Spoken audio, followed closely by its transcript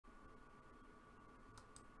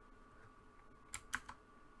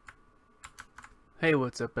Hey,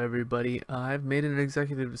 what's up, everybody? I've made an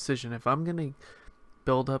executive decision. If I'm gonna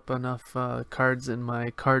build up enough cards in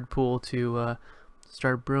my card pool to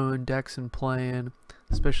start brewing decks and playing,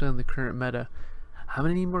 especially in the current meta, I'm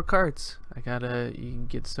gonna need more cards. You can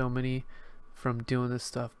get so many from doing this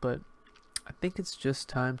stuff, but I think it's just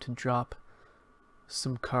time to drop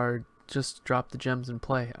some just drop the gems and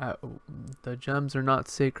play. The gems are not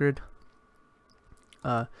sacred.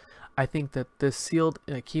 I think that this sealed,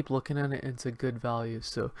 I keep looking at it, and it's a good value.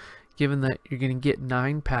 So given that you're going to get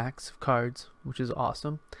 9 packs of cards, which is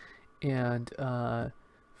awesome, and so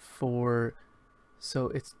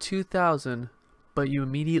it's 2,000, but you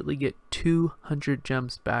immediately get 200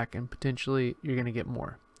 gems back, and potentially you're going to get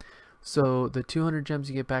more. So the 200 gems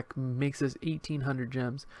you get back makes this 1,800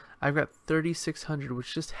 gems. I've got 3,600,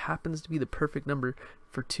 which just happens to be the perfect number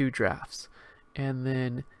for 2 drafts. And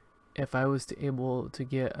then if I was to able to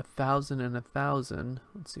get 1,000 and 1,000,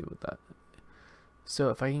 let's see what that.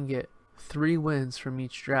 So if I can get 3 wins from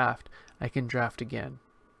each draft, I can draft again.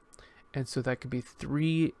 And so that could be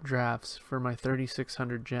 3 drafts for my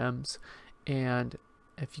 3,600 gems. And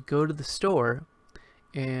if you go to the store,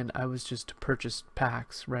 and I was just to purchase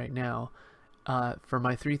packs right now, for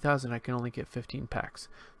my 3,000 I can only get 15 packs.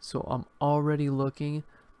 So I'm already looking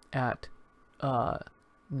at 9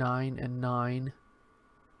 and 9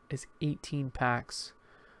 is 18 packs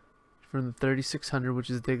from the 3,600, which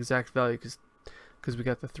is the exact value because we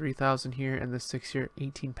got the 3,000 here and the 6 here.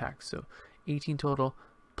 18 packs, so 18 total,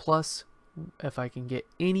 plus if I can get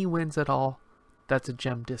any wins at all, that's a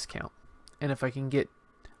gem discount. And if I can get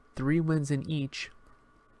 3 wins in each,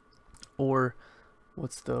 or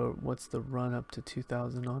what's the run up to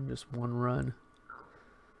 2,000 on just one run?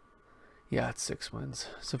 Yeah, it's 6 wins.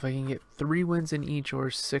 So if I can get 3 wins in each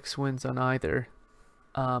or 6 wins on either,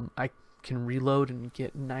 I can reload and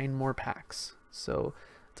get 9 more packs. So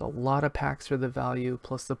it's a lot of packs for the value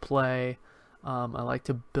plus the play. I like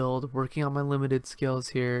to build, working on my limited skills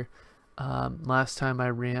here. Last time I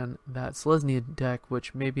ran that Selesnya deck,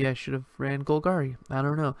 which maybe I should have ran Golgari. I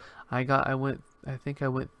don't know. I think I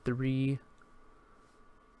went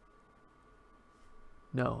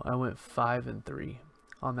 5 and 3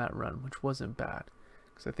 on that run, which wasn't bad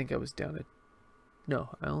because I think I was down to, no,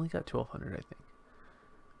 I only got 1,200, I think.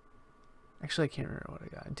 Actually, I can't remember what I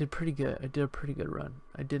got. I did pretty good. I did a pretty good run.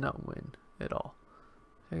 I did not win at all.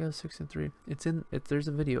 I got 6 and 3. There's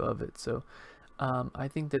a video of it. So I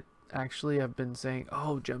think that actually I've been saying,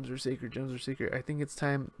 oh, gems are sacred, gems are sacred. I think it's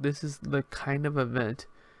time. This is the kind of event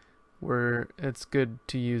where it's good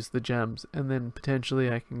to use the gems, and then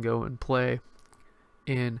potentially I can go and play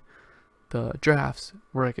in the drafts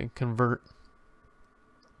where I can convert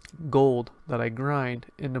gold that I grind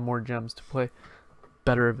into more gems to play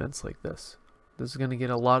better events like this. This is going to get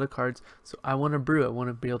a lot of cards, so I want to brew. I want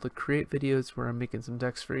to be able to create videos where I'm making some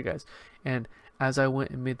decks for you guys. And as I went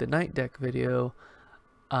and made the night deck video,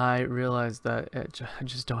 I realized that I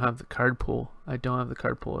just don't have the card pool. I don't have the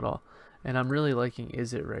card pool at all, and I'm really liking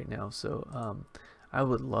Is It right now. So I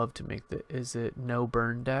would love to make the Is It no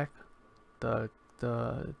burn deck, the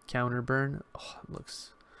counter burn. Oh, it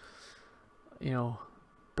looks,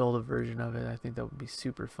 build a version of it. I think that would be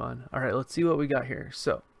super fun. Alright, let's see what we got here.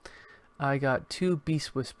 So I got 2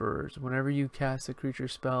 Beast Whisperers. Whenever you cast a creature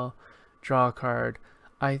spell, draw a card.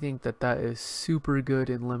 I think that is super good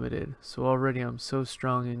in limited. So already I'm so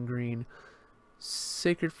strong in green.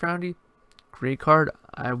 Sacred Foundry, great card.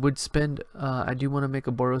 I would spend, I do want to make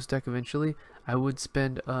a Boros deck eventually. I would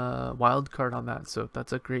spend a wild card on that, so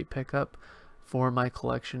that's a great pickup for my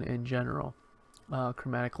collection in general.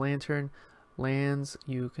 Chromatic Lantern. Lands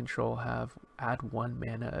you control add 1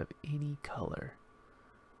 mana of any color.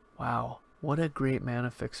 Wow, what a great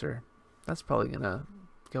mana fixer. That's probably gonna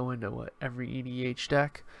go into every EDH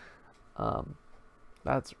deck.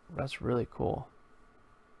 That's really cool.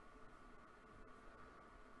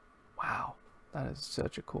 Wow, that is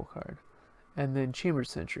such a cool card. And then Chamber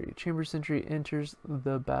Sentry. Chamber Sentry enters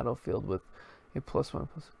the battlefield with a +1/+.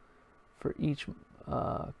 For each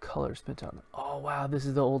color spent on. Oh wow, this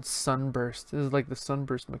is the old Sunburst. This is like the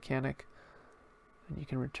Sunburst mechanic, and you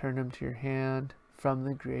can return them to your hand from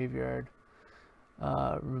the graveyard.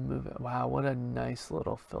 Remove it. Wow, what a nice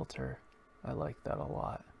little filter. I like that a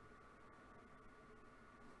lot.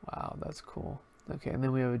 Wow, that's cool. Okay, and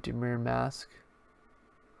then we have a Dimir Mask.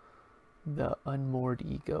 The Unmoored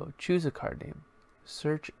Ego. Choose a card name.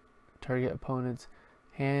 Search target opponent's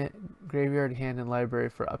graveyard, hand, and library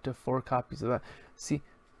for up to 4 copies of that. See,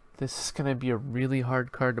 this is gonna be a really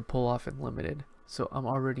hard card to pull off in limited. So I'm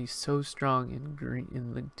already so strong in green,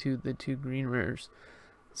 in the two green rares.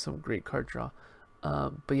 Some great card draw.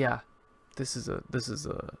 But yeah, this is a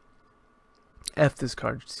If this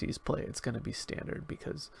card sees play, it's going to be standard,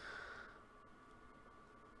 because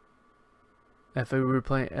if I were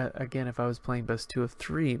playing again, if I was playing best 2 of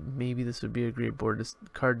 3, maybe this would be a great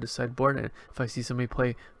card to sideboard. And if I see somebody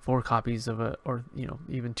play 4 copies of or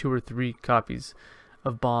even 2 or 3 copies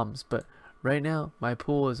of bombs, but right now my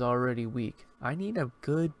pool is already weak. I need a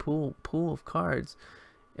good pool of cards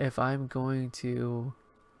if I'm going to.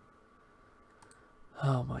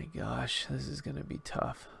 Oh my gosh, this is gonna be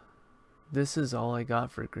tough. This is all I got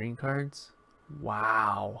for green cards.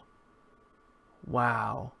 Wow.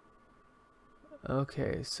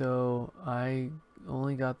 Okay, so I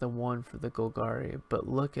only got the 1 for the Golgari, but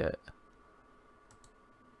look at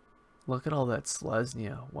all that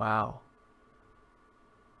Selesnya. Wow.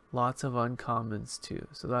 Lots of uncommons too,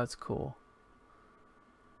 so that's cool.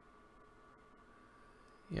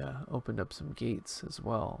 Yeah, opened up some gates as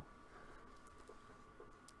well.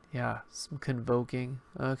 Yeah, some convoking.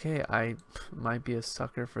 Okay, I might be a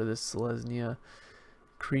sucker for this Selesnya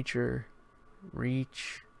creature.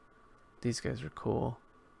 Reach. These guys are cool.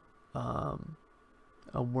 A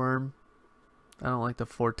worm. I don't like the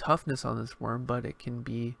 4 toughness on this worm, but it can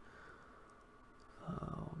be.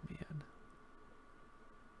 Oh man.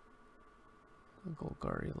 A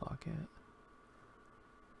Golgari Locket.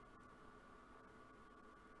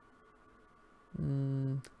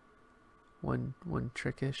 One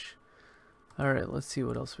trickish. Alright, let's see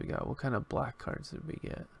what else we got. What kind of black cards did we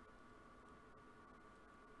get?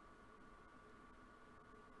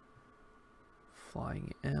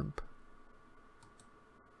 Flying Imp.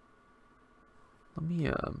 Let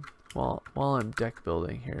me while I'm deck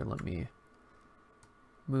building here, let me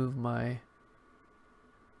move my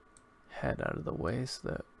head out of the way so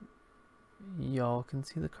that y'all can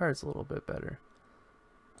see the cards a little bit better.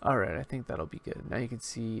 Alright, I think that'll be good. Now you can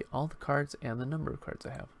see all the cards and the number of cards I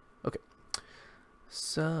have. Okay.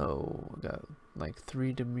 So, we got like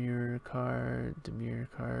 3 Demure cards,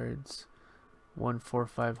 1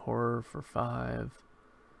 4/5 horror for 5.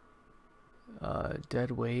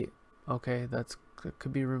 Dead weight. Okay,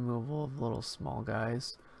 could be removal of little small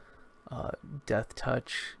guys. Death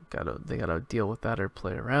touch. They gotta deal with that or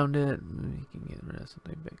play around it. You can get rid of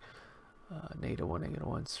something big.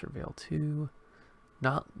 -1, surveil 2.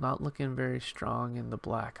 Not looking very strong in the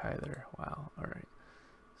black either. Wow. All right.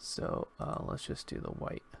 So let's just do the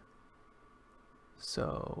white.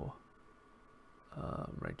 So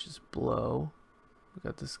righteous blow. We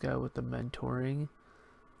got this guy with the mentoring.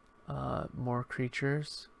 More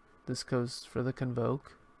creatures. This goes for the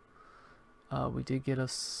convoke. We did get a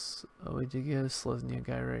Selesnya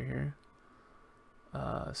guy right here.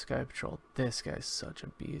 Sky Patrol. This guy's such a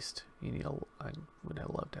beast. I would have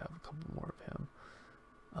loved to have a couple more of him.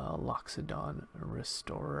 Loxodon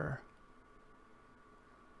Restorer.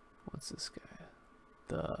 What's this guy?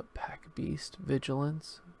 The Pack Beast.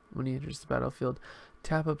 Vigilance. When he enters the battlefield,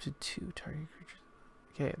 tap up to 2 target creatures.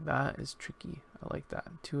 Okay, that is tricky. I like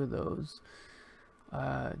that. 2 of those.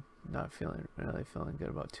 Not really feeling good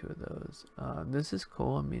about 2 of those. This is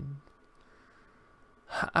cool. I mean,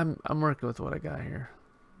 I'm working with what I got here.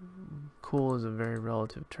 Cool is a very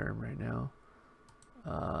relative term right now.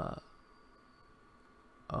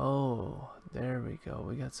 Oh, there we go.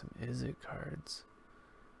 We got some Izzet cards.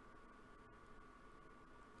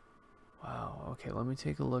 Wow. Okay, let me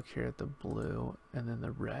take a look here at the blue, and then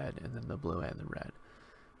the red, and then the blue and the red.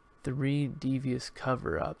 3 devious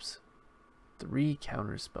cover-ups. 3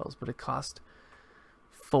 counter spells, but it cost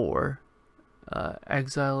 4.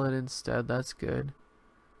 Exile it instead. That's good.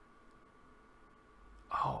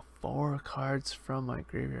 Oh, 4 cards from my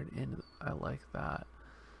graveyard in. I like that.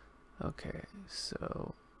 Okay,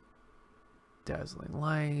 so Dazzling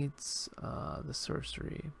Lights, the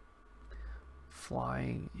sorcery,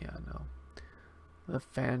 flying, yeah, no. The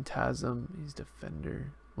Phantasm, he's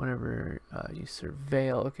defender. Whenever you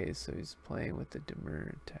surveil, okay, so he's playing with the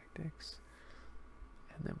Demure tactics.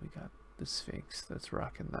 And then we got the Sphinx that's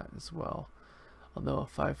rocking that as well. Although a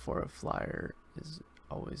 5/4 flyer is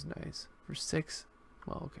always nice. For 6,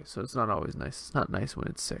 well, okay, so it's not always nice. It's not nice when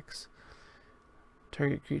it's 6.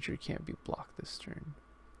 Target creature can't be blocked this turn.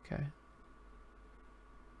 Okay.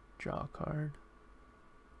 Draw a card.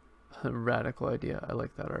 Radical idea. I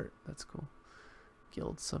like that art. That's cool.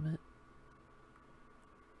 Guild Summit.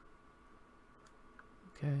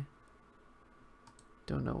 Okay.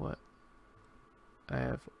 Don't know what. I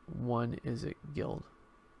have 1 Izzet Guild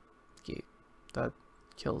Gate. That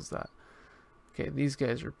kills that. Okay, these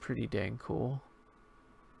guys are pretty dang cool.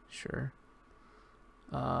 Sure.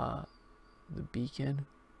 The Beacon.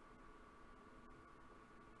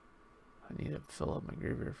 I need to fill up my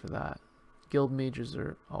graveyard for that. Guild Mages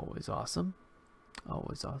are always awesome.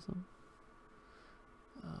 Always awesome.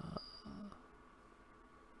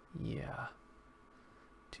 Yeah.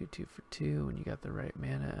 2/2 for 2 when you got the right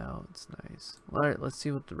mana out. It's nice. Alright, let's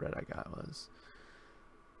see what the red I got was.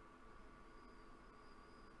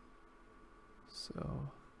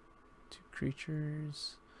 So, 2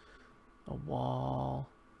 creatures, a wall,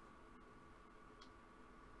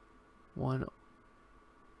 1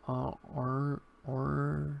 ornery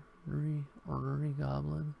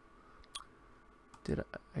goblin.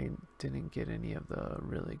 I didn't get any of the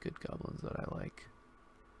really good goblins that I like.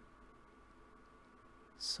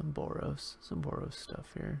 Some Boros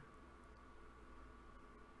stuff here.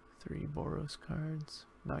 3 Boros cards,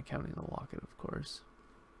 not counting the locket, of course.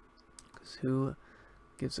 Because who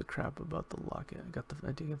gives a crap about the locket?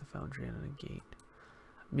 I did get the Foundry and a gate.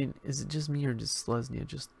 I mean, is it just me or does Selesnya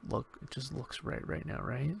just looks right now,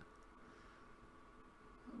 right?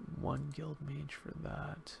 1 guild mage for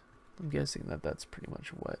that. I'm guessing that's pretty much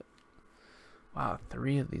what. Wow,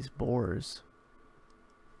 3 of these boars.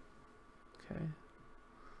 Okay.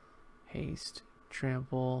 Haste,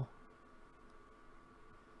 trample.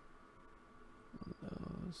 One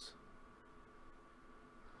of those.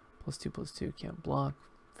 +2/+2, can't block.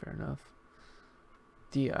 Fair enough.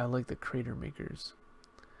 I like the crater makers.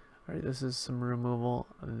 Alright, this is some removal.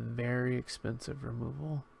 A very expensive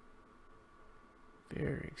removal.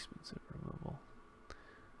 Very expensive removal.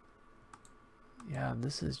 Yeah,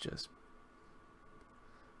 this is just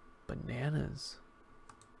bananas.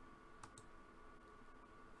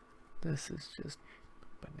 This is just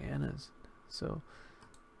bananas. So,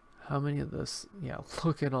 how many of this? Yeah,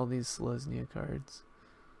 look at all these Selesnya cards.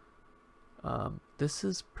 This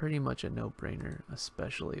is pretty much a no-brainer,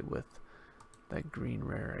 especially with that green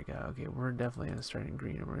rare I got. Okay, we're definitely going to start in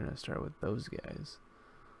green, and we're going to start with those guys.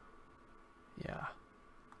 Yeah.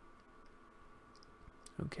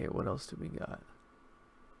 Okay, what else do we got?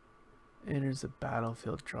 Enters the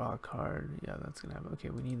battlefield, draw a card. Yeah, that's going to happen. Okay,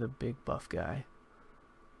 we need the big buff guy.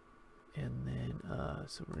 And then,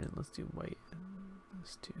 so let's do white and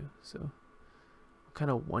this too. So, what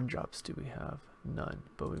kind of 1-drops do we have? None.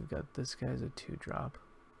 But we've got this guy's a 2-drop.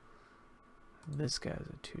 And this guy's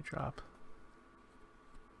a 2-drop.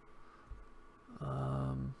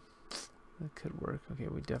 That could work. Okay,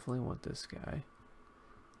 we definitely want this guy.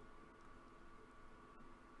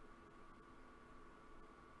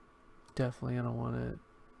 Definitely gonna want to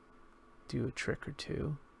do a trick or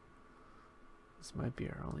two. This might be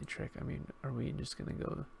our only trick. I mean, are we just gonna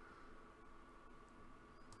go?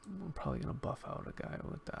 We're probably gonna buff out a guy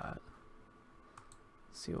with that.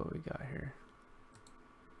 Let's see what we got here.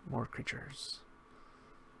 More creatures.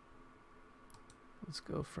 Let's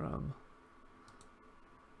go from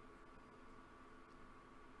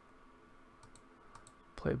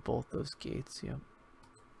play both those gates. Yep.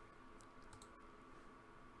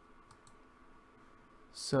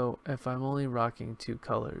 So if I'm only rocking 2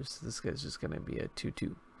 colors, this guy's just gonna be a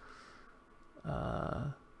 2/2.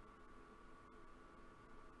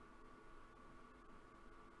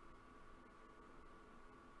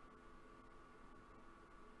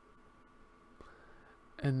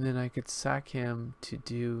 And then I could sack him to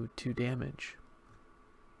do 2 damage.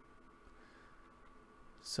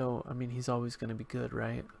 So I mean, he's always gonna be good,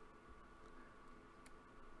 right?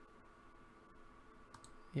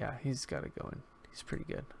 Yeah, he's got it going. He's pretty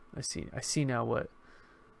good. I see now what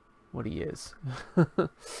he is.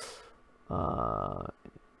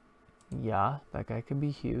 Yeah, that guy can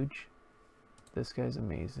be huge. This guy's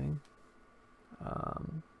amazing.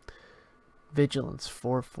 Vigilance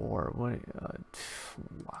 4/4.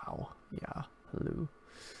 Wow. Yeah. Hello.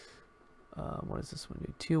 What does this one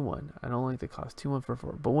do? 2/1. I don't like the cost. 2/1 for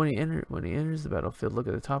 4. But when he enters the battlefield, look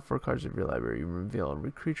at the top 4 cards of your library. You reveal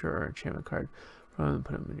a creature or enchantment card from them and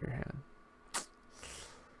put them in your hand.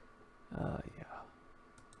 Yeah.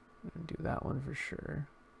 I'm gonna do that one for sure.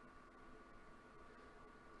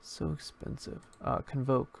 So expensive.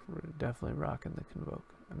 Convoke. We're definitely rocking the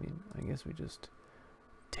Convoke. I mean, I guess we just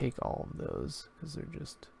take all of those because they're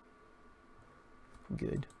just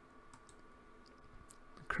good.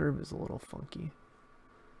 The curve is a little funky.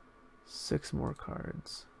 6 more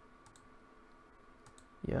cards.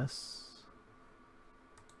 Yes.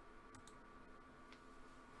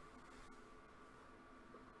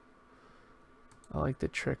 I like the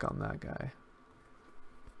trick on that guy.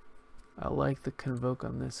 I like the Convoke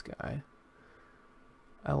on this guy.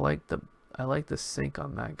 I like the sync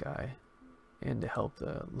on that guy, and to help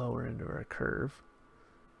the lower end of our curve.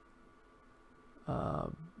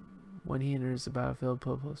 When he enters the battlefield,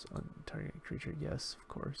 put plus on target creature. Yes, of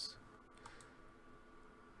course.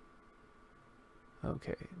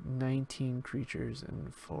 Okay, 19 creatures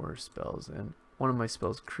and 4 spells, and one of my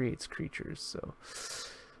spells creates creatures, so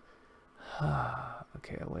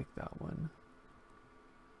okay, I like that one.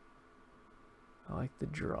 I like the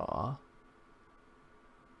draw.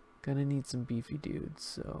 Gonna need some beefy dudes,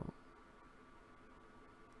 so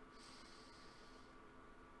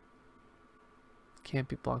can't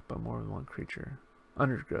be blocked by more than one creature.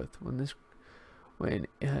 Undergrowth. When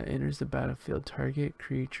enters the battlefield, target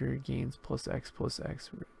creature gains +X +X.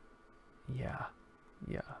 Yeah,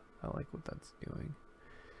 I like what that's doing.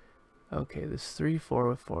 Okay, this 3/4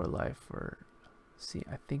 with 4 life for. See,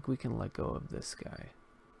 I think we can let go of this guy.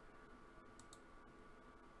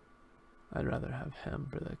 I'd rather have him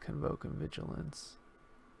for the Convoke and Vigilance.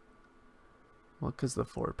 Well, because the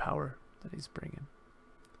 4 power that he's bringing.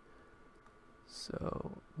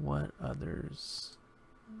 So, what others?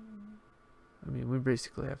 I mean, we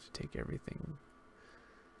basically have to take everything.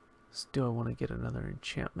 So do I want to get another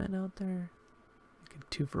enchantment out there? I can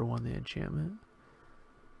 2-for-1 the enchantment.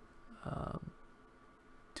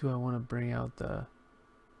 Do I want to bring out the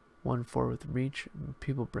 1/4 with reach?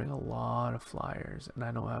 People bring a lot of flyers, and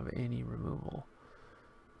I don't have any removal.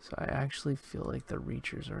 So I actually feel like the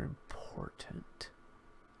reachers are important.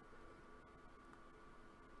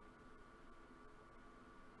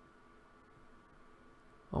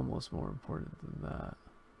 Almost more important than that.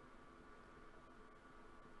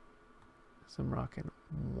 So I'm rocking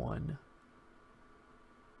 1.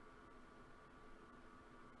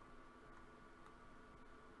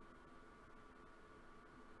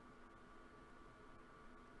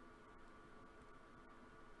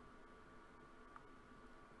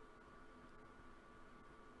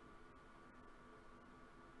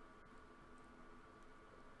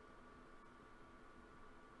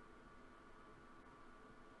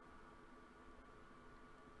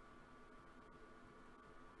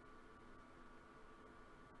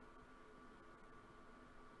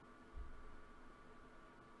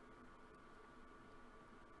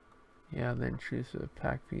 Yeah, the intrusive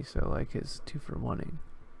pack piece, I like his 2-for-1ing.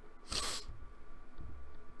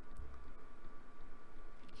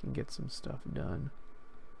 You can get some stuff done.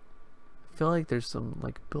 I feel like there's some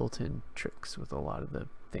like built-in tricks with a lot of the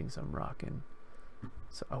things I'm rocking.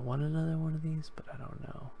 So I want another one of these, but I don't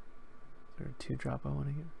know. Is there a 2-drop I want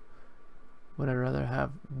to get? Would I rather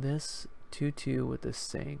have this 2/2 with the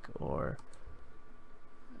Sank or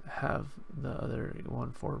have the other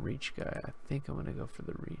 1/4 reach guy? I think I'm gonna go for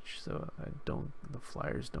the reach, so the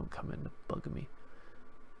flyers don't come in to bug me.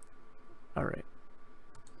 All right,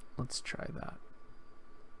 let's try that.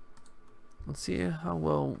 Let's see how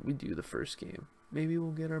well we do the first game. Maybe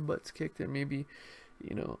we'll get our butts kicked, and maybe,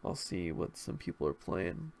 you know, I'll see what some people are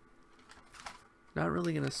playing. Not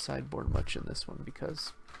really gonna sideboard much in this one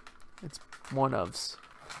because it's one-ofs.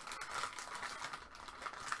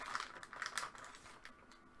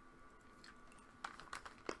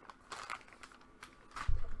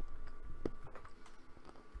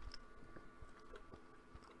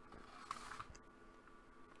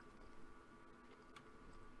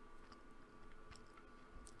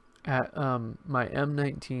 At my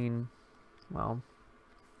M19, well,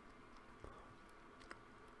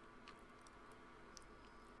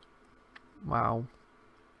 wow.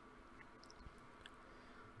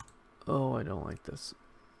 Oh, I don't like this.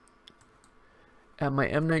 At my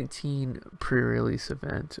M19 pre-release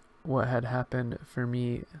event, what had happened for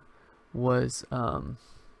me was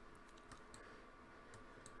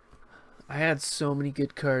I had so many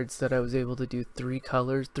good cards that I was able to do 3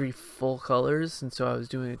 full colors, and so I was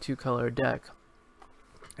doing a 2-color deck.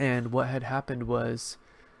 And what had happened was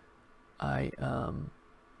I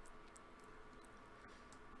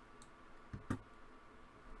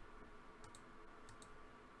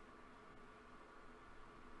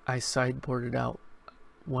sideboarded out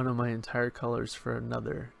one of my entire colors for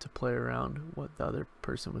another to play around what the other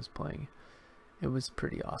person was playing. It was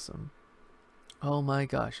pretty awesome. Oh my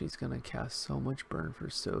gosh, he's gonna cast so much burn for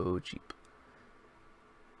so cheap.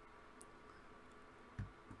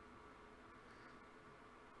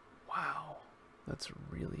 Wow, that's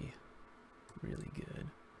really, really good.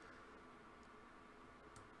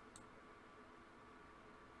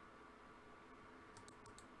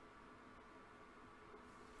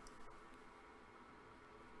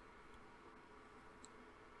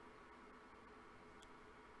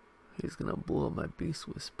 He's gonna blow up my Beast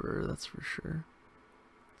Whisperer, that's for sure.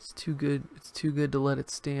 It's too good. It's too good to let it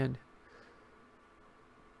stand.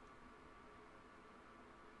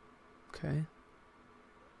 Okay.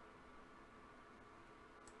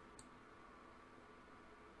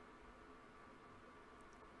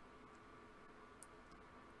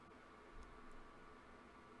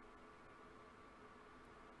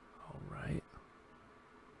 All right.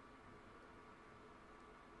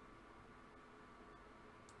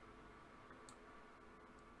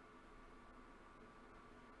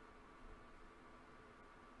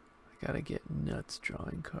 Gotta get nuts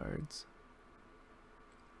drawing cards.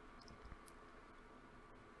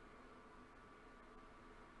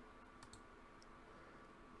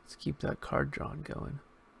 Let's keep that card drawing going.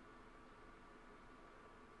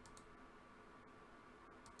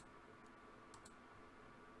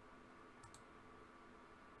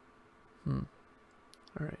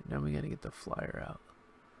 Alright, now we gotta get the flyer out.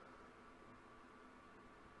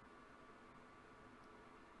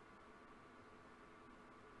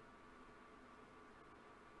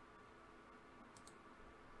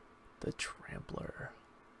 The Trampler.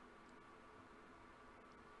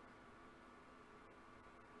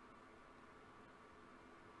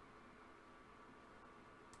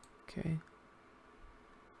 Okay.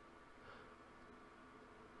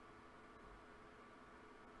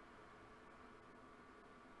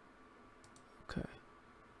 Okay.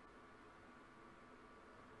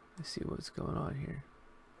 Let's see what's going on here.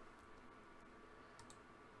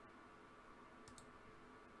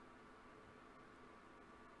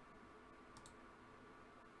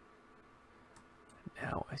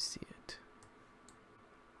 Now I see it.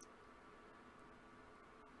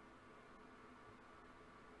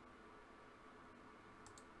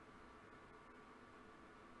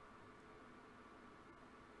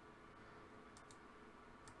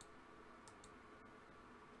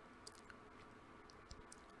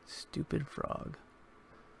 Stupid frog.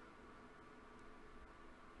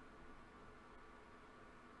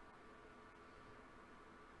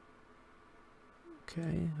 Okay,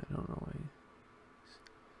 I don't know why he's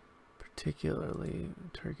particularly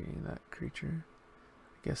targeting that creature.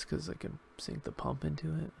 I guess because I can sink the pump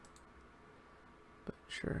into it. But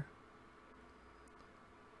sure.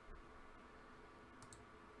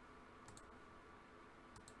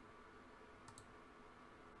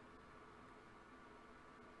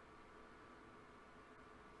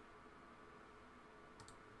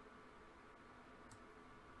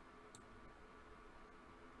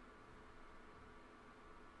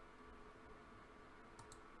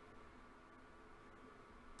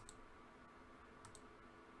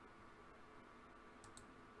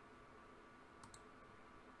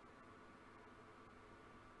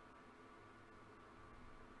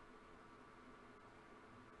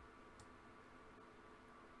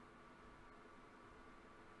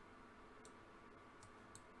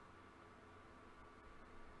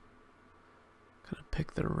 Gotta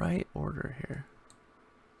pick the right order here.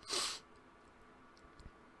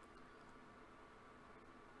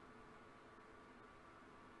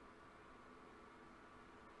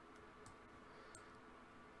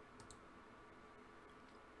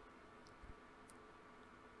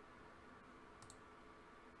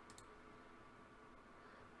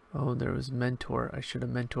 Oh, there was mentor. I should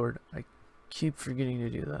have mentored. I keep forgetting to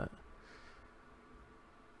do that.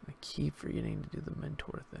 I keep forgetting to do the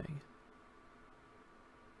mentor thing.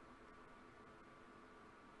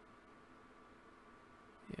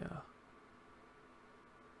 Yeah.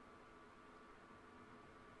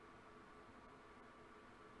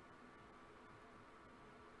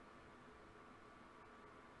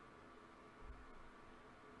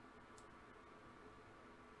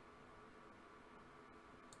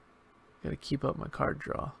 Gotta keep up my card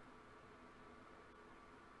draw.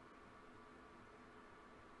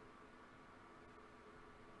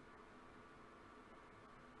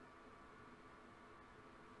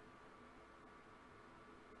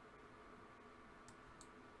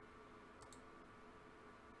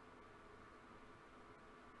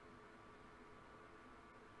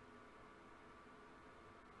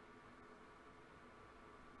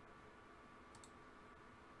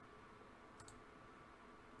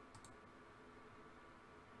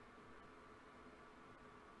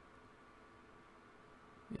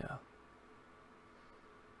 Yeah.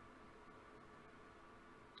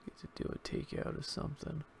 Get to do a takeout of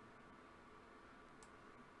something.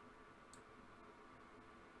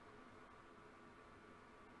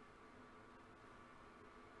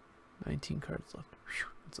 "19 cards left." Whew,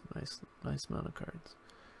 that's a nice amount of cards.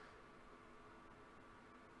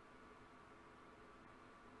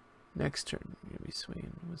 Next turn, we're gonna be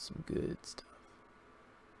swinging with some good stuff.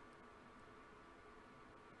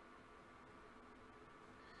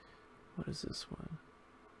 What is this one?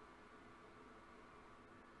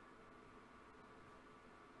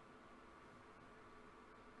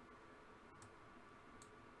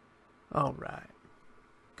 All right,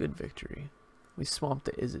 good victory. We swamped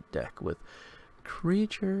the Is It deck with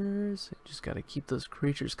creatures. Just got to keep those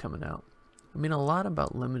creatures coming out. I mean, a lot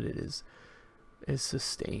about limited is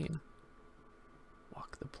sustain.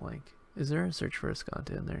 Walk the plank. Is there a Search for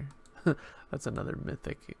Escanta in there? That's another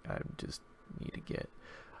mythic I just need to get.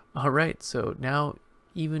 Alright, so now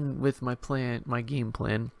even with my plan, my game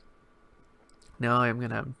plan, now I'm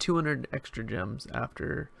gonna have 200 extra gems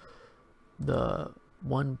after the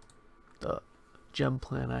gem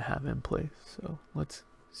plan I have in place. So let's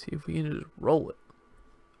see if we can just roll it.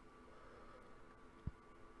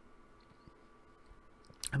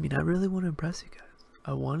 I mean, I really want to impress you guys.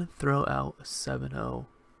 I want to throw out a 7-0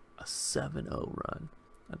 run.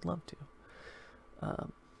 I'd love to.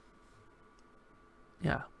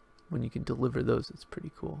 Yeah, when you can deliver those, it's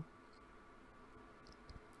pretty cool.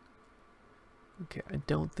 Okay, I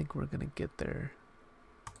don't think we're gonna get there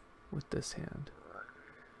with this hand.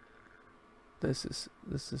 This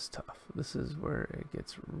is tough. This is where it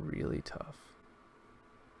gets really tough.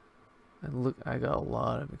 And look, I got a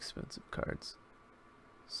lot of expensive cards.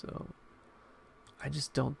 So I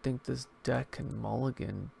just don't think this deck can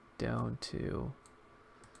mulligan down to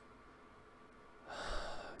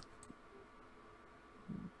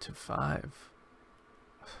 5.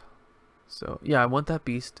 So yeah, I want that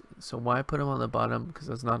beast. So why I put him on the bottom, because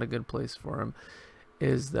that's not a good place for him,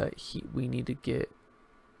 is that we need to get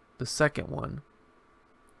the second one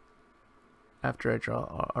after I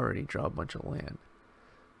already draw a bunch of land.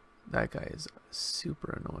 That guy is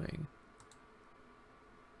super annoying.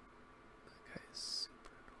 That guy is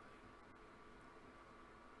super annoying.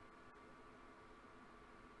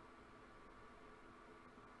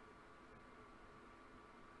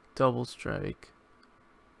 Double strike.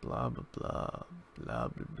 Blah blah blah blah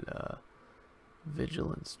blah blah.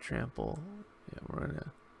 Vigilance, trample. Yeah, we're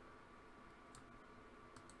gonna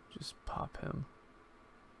just pop him,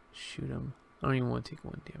 shoot him. I don't even want to take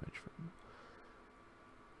 1 damage from him.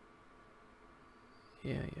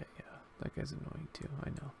 Yeah. That guy's annoying too. I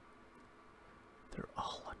know. They're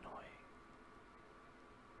all annoying.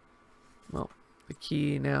 Well, the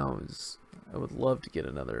key now is I would love to get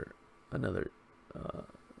another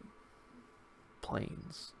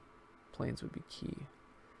planes. Planes would be key,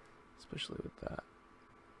 especially with that.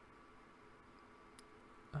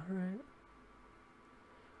 Alright.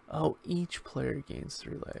 Oh, each player gains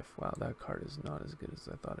 3 life. Wow, that card is not as good as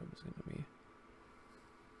I thought it was going to be.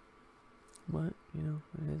 But, you know,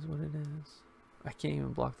 it is what it is. I can't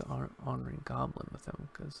even block the Honoring Goblin with him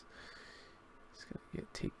because he's going to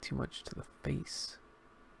take too much to the face.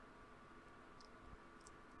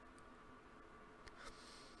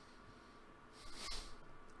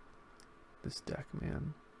 This deck,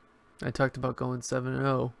 man. I talked about going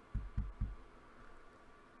 7-0.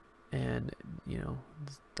 And, you know,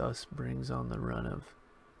 thus brings on the run of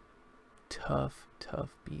tough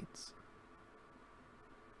beats.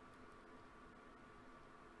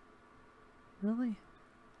 Really?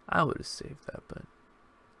 I would have saved that, but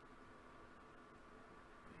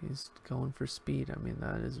he's going for speed. I mean,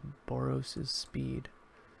 that is Boros' speed.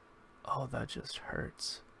 Oh, that just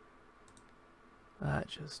hurts. That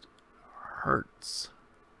just hurts.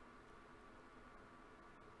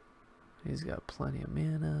 He's got plenty of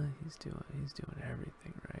mana. He's doing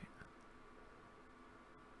everything right.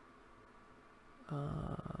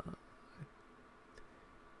 I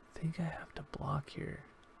think I have to block here.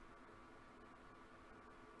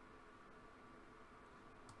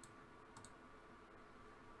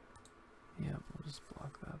 Yeah, we'll just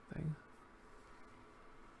block that thing.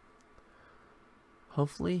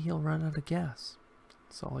 Hopefully he'll run out of gas.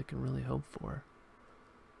 That's all I can really hope for.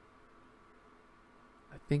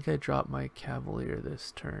 I think I dropped my Cavalier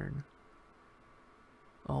this turn.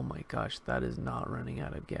 Oh my gosh, that is not running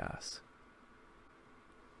out of gas.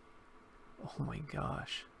 Oh my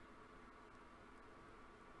gosh.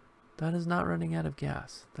 That is not running out of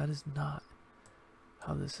gas. That is not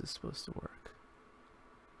how this is supposed to work.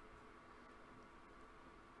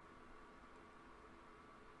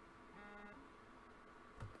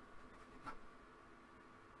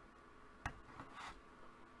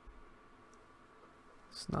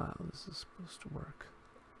 It's not how this is supposed to work.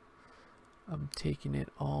 I'm taking it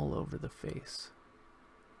all over the face.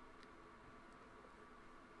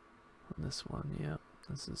 On this one, yeah,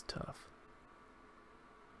 this is tough.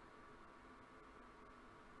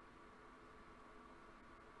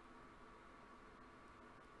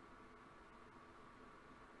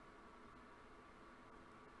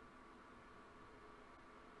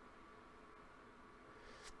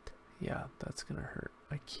 Yeah, that's gonna hurt.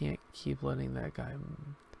 I can't keep letting that guy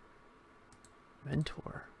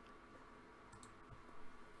mentor.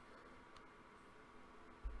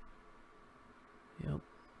 Yep.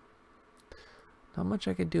 Not much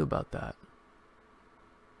I can do about that.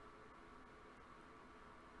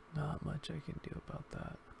 Not much I can do about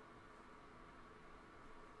that.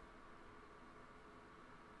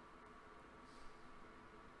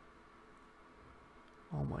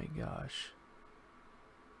 Oh my gosh.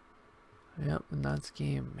 Yep, and that's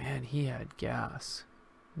game. Man, he had gas.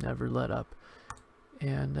 Never let up.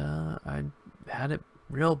 And I had it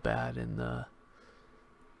real bad in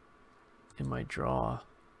my draw.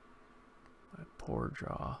 My poor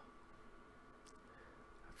draw.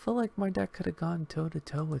 I feel like my deck could have gone toe to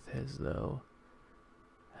toe with his though,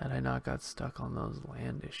 had I not got stuck on those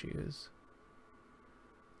land issues.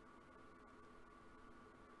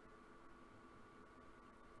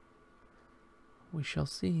 We shall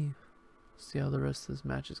see. See how the rest of these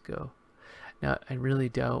matches go. Now, I really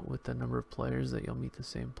doubt with the number of players that you'll meet the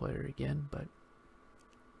same player again, but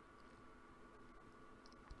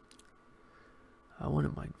I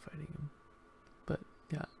wouldn't mind fighting him. But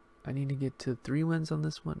yeah, I need to get to 3 wins on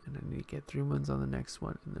this one, and I need to get 3 wins on the next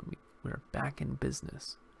one, and then we're back in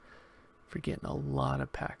business for getting a lot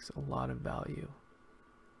of packs, a lot of value.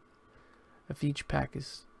 If each pack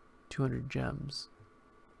is 200 gems,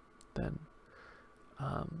 then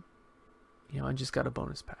you know, I just got a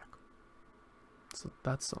bonus pack, so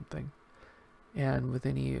that's something. And with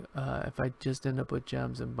any if I just end up with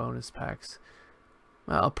gems and bonus packs,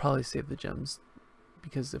 well, I'll probably save the gems,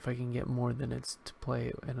 because if I can get more, then it's to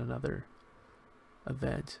play in another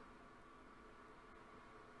event.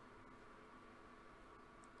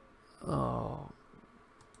 Oh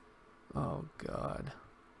god,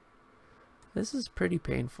 this is pretty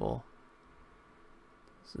painful.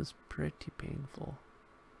 This is pretty painful.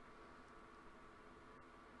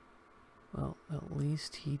 Well, at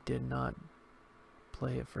least he did not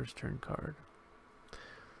play a first turn card.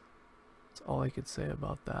 That's all I could say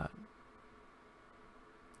about that.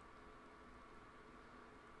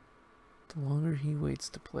 The longer he waits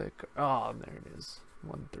to play a card. Oh, there it is.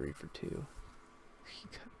 1-3 for 2. You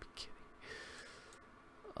gotta be kidding.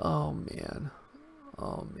 Oh man.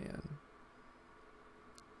 Oh man.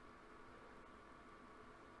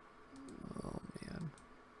 Oh man.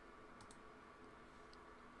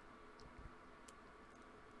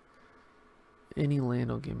 Any land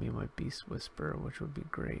will give me my Beast Whisperer, which would be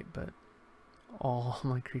great, but all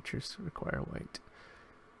my creatures require white.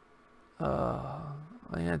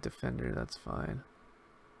 I had Defender, that's fine.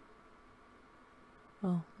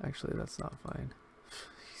 Oh, actually that's not fine.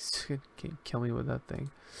 He's gonna kill me with that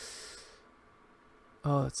thing.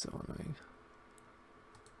 Oh, that's so annoying.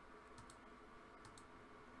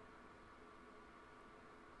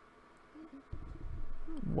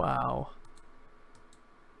 Wow.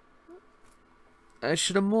 I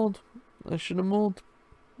should have mulled. I should have mulled.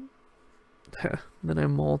 Then I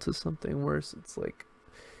mull to something worse. It's like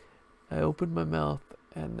I opened my mouth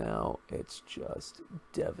and now it's just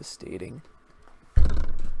devastating.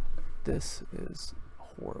 This is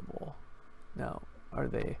horrible. Now, are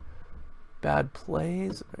they bad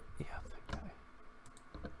plays? Or, yeah, that guy.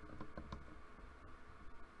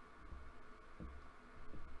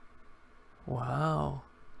 Wow.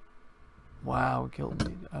 Wow, killed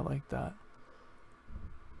me. I like that.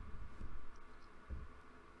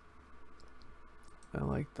 I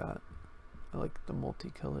like that. I like the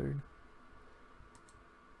multicolored.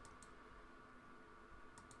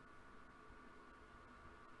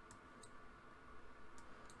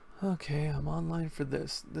 Okay, I'm online for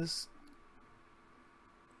this.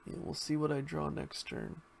 Yeah, we'll see what I draw next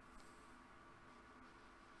turn.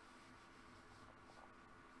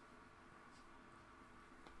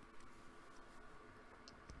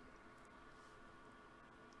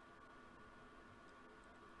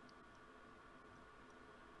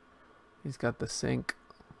 He's got the sink.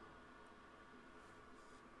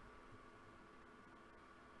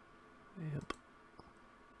 Yep.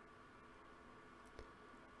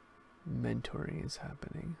 Mentoring is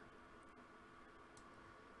happening.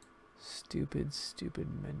 Stupid, stupid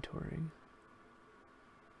mentoring.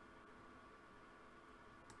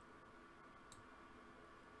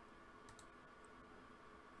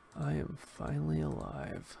 I am finally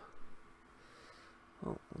alive.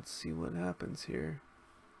 Well, let's see what happens here.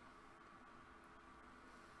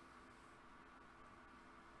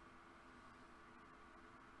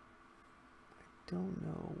 I don't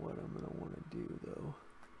know what I'm gonna want to do though.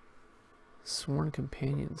 Sworn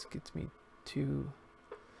Companions gets me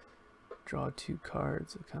draw 2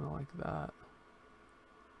 cards. I kind of like that.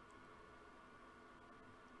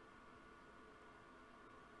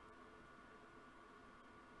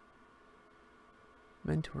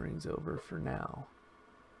 Mentoring's over for now.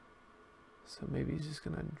 So maybe he's just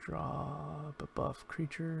gonna draw up a buff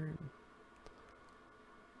creature and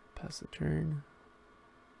pass the turn.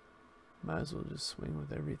 Might as well just swing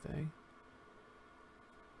with everything.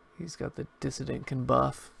 He's got the Dissident can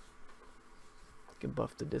buff. Can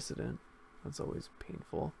buff the Dissident. That's always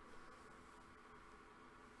painful.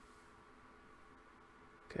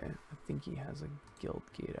 Okay, I think he has a guild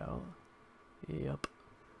gate out. Yep.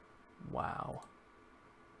 Wow.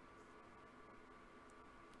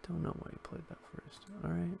 Don't know why he played that first.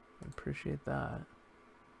 Alright, I appreciate that.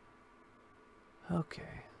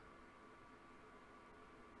 Okay.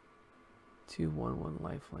 2/1/1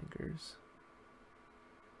 lifelinkers.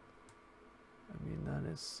 I mean, that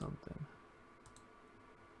is something.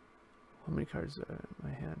 How many cards are in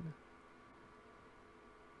my hand?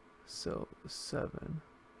 So, 7.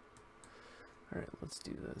 Alright, let's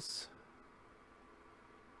do this.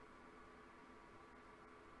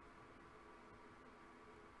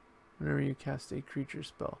 Whenever you cast a creature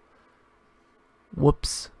spell.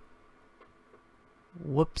 Whoops.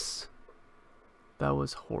 Whoops. That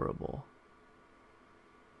was horrible.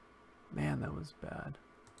 Man, that was bad.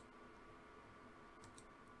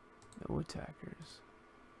 No attackers.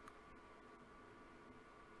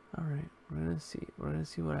 Alright, we're gonna see. We're gonna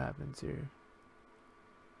see what happens here.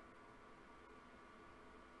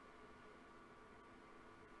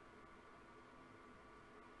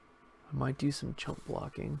 I might do some chump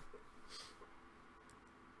blocking.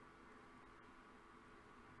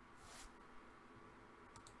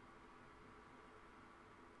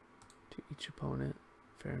 To each opponent.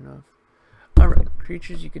 Fair enough. Alright,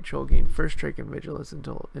 creatures you control gain first strike and vigilance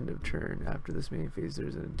until end of turn. After this main phase,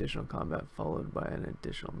 there's an additional combat followed by an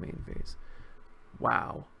additional main phase.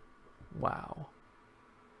 Wow. Wow.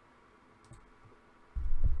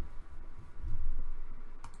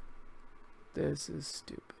 This is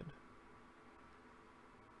stupid.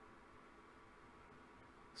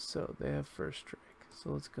 So they have first strike.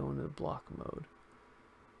 So let's go into block mode.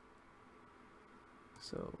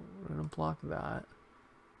 So we're going to block that.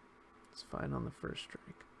 It's fine on the first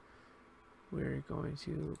strike. We're going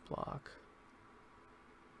to block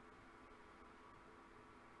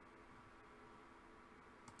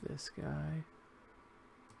this guy.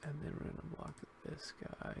 And then we're going to block this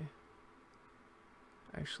guy.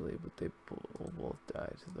 Actually, but they will both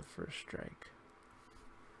die to the first strike.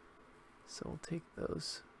 So we'll take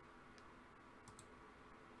those.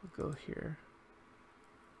 We'll go here.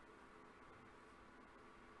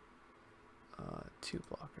 2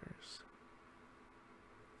 blockers.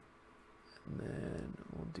 And then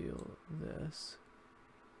we'll deal this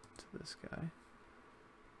to this guy.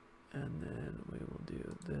 And then we will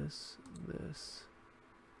do this, this,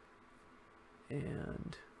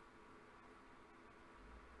 and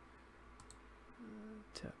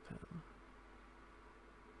tap him.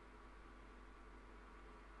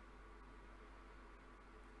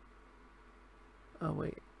 Oh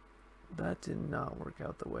wait, that did not work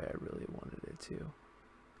out the way I really wanted it to.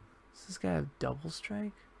 Does this guy have double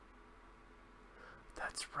strike?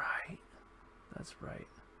 That's right. That's right.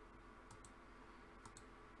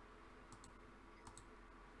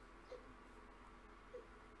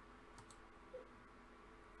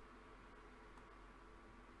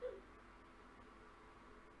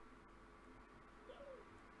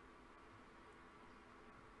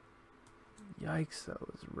 Yikes, that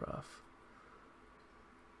was rough.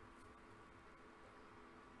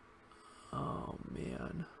 Oh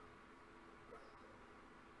man.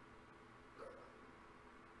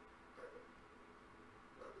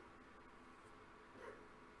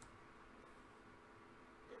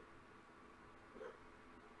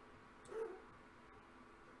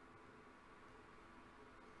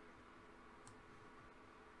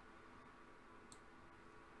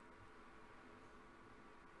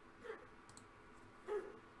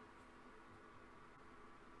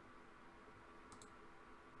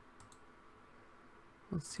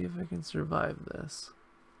 Let's see if I can survive this.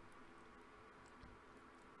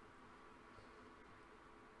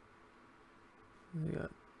 Yeah.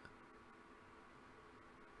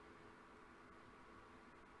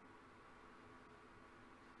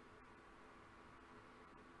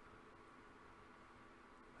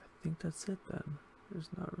 I think that's it then. There's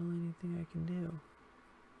not really anything I can do.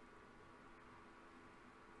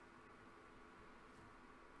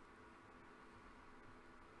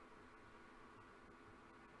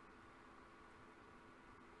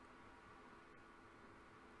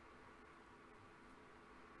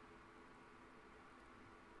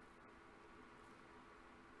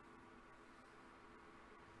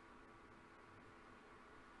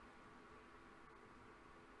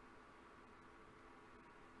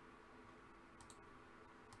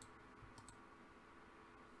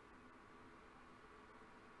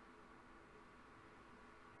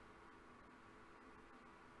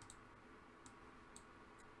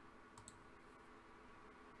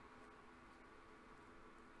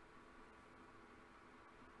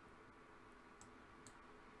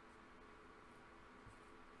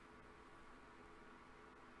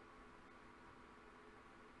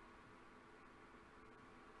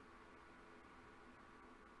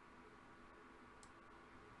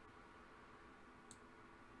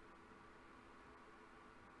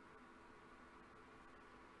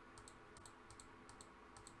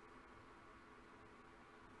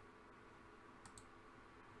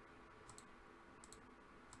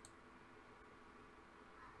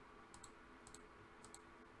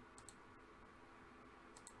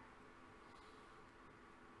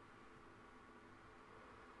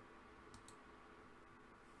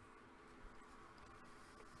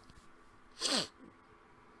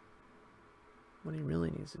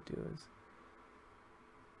 needs to do is,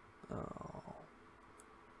 oh,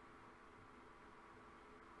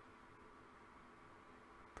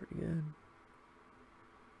 pretty good.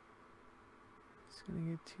 It's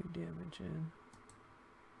gonna get 2 damage in.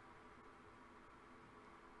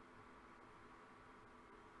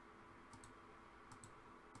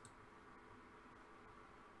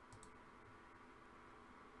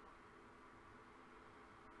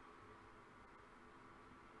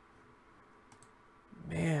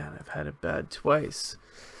 Man, I've had it bad twice.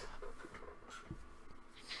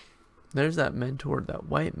 There's that mentor, that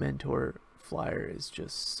white mentor flyer is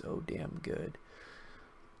just so damn good.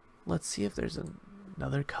 Let's see if there's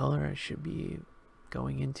another color I should be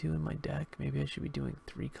going into in my deck. Maybe I should be doing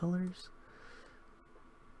 3 colors.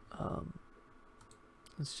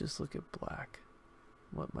 Let's just look at black.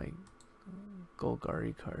 What my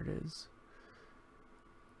Golgari card is.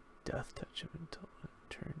 Death touch of until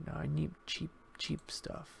turn. Now I need cheap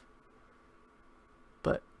stuff.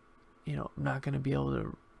 But, you know, I'm not going to be able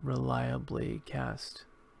to reliably cast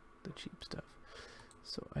the cheap stuff.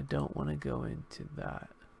 So I don't want to go into that.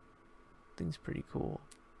 I think it's pretty cool.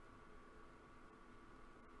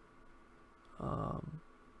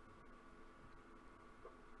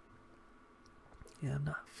 Yeah, I'm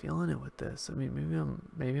not feeling it with this. I mean,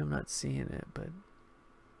 maybe I'm not seeing it, but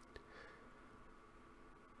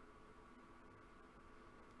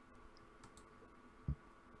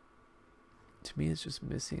to me it's just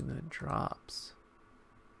missing the drops.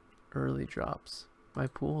 Early drops. My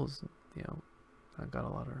pool's, you know, I got a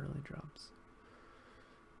lot of early drops.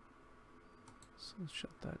 So let's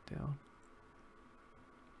shut that down.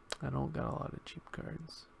 I don't got a lot of cheap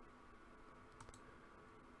cards.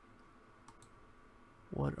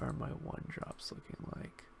 What are my 1-drops looking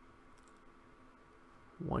like?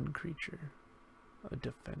 1 creature, a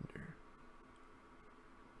defender.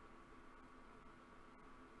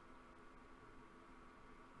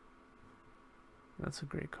 That's a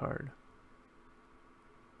great card.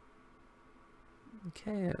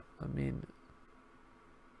 Okay, I mean,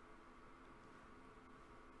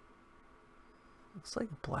 looks like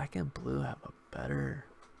black and blue have a better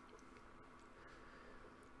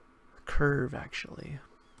curve, actually.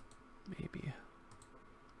 Maybe.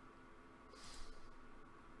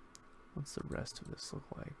 What's the rest of this look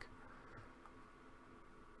like?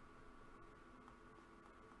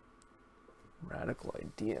 Radical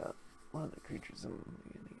idea. One of the creatures I'm gonna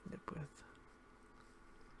end up with.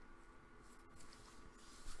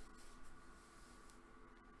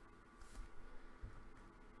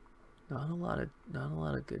 Not a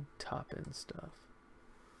lot of good top end stuff.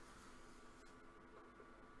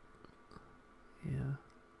 Yeah.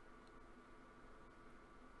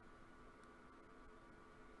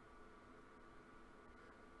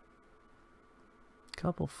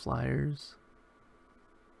 Couple flyers.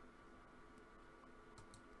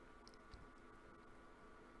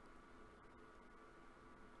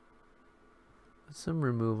 Some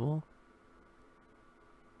removal.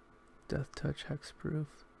 Death touch, hexproof.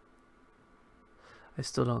 I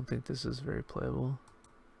still don't think this is very playable.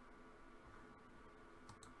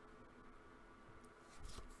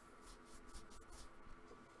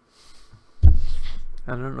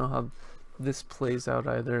 I don't know how this plays out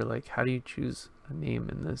either. Like, how do you choose a name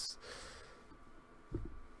in this?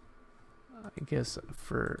 I guess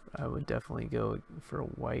I would definitely go for a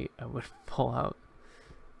white. I would pull out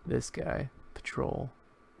this guy, Patrol.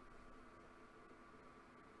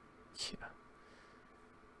 Yeah.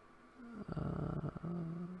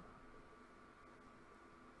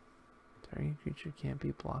 Target creature can't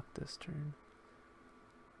be blocked this turn.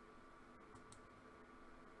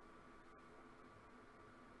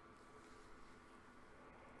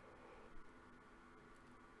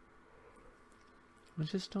 I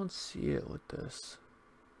just don't see it with this.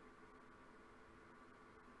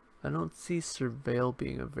 I don't see Surveil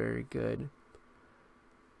being a very good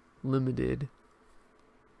limited.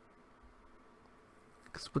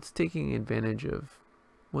 Because what's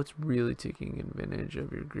really taking advantage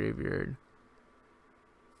of your graveyard?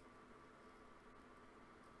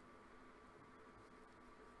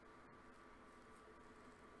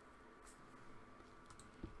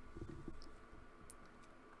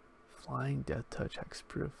 Flying Death Touch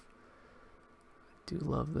Hexproof. I do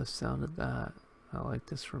love the sound of that. I like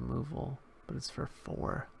this removal, but it's for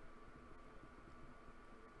 4.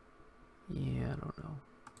 Yeah, I don't know.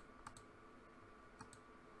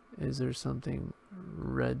 Is there something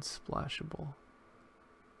red splashable?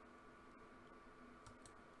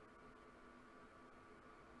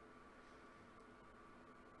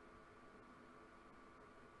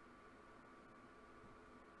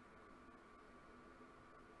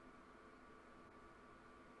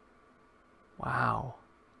 Wow.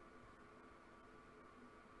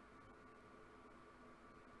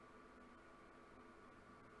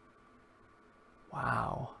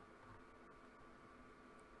 Wow.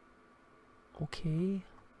 Okay.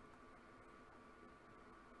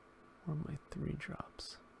 Where are my 3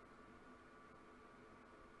 drops?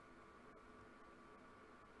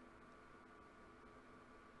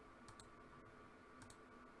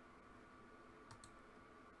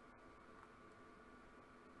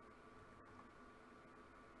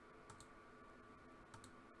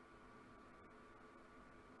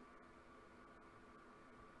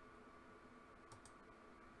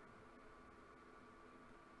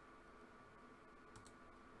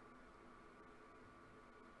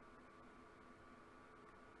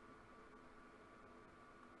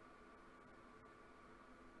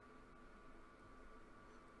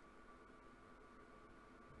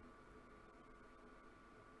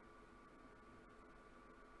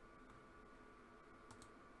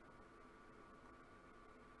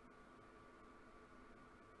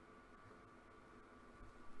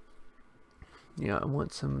 Yeah, I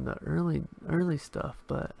want some of the early stuff,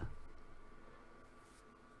 but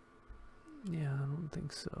yeah, I don't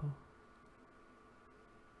think so.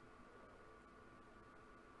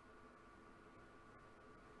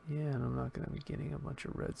 Yeah, and I'm not going to be getting a bunch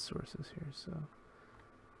of red sources here, so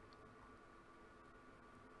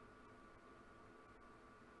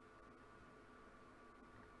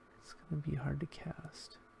it's going to be hard to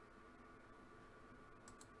cast.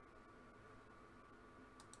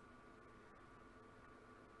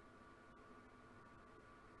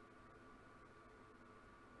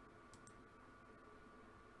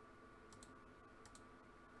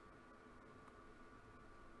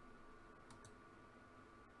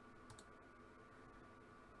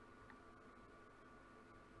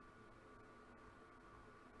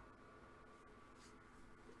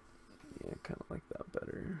 Yeah, kind of like that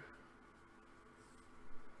better.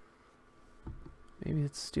 Maybe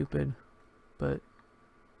it's stupid, but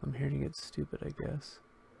I'm here to get stupid, I guess.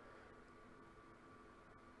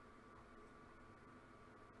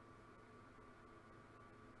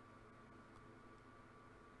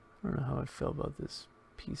 I don't know how I feel about this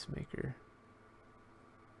Peacemaker.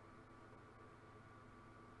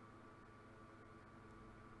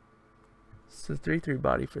 It's a 3/3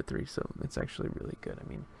 body for 3, so it's actually really good. I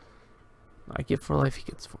mean, I get 4 life, he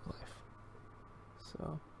gets 4 life.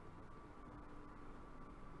 So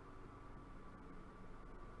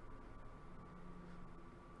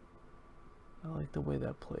I like the way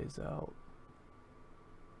that plays out.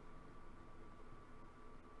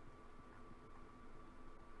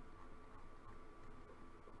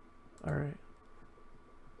 Alright.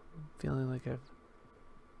 I'm feeling like I've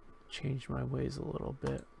changed my ways a little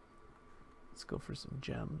bit. Let's go for some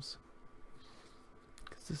gems.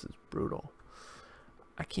 Because this is brutal.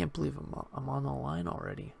 I can't believe I'm on the line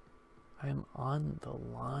already. I am on the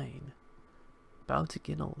line. About to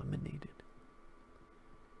get eliminated.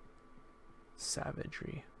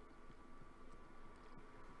 Savagery.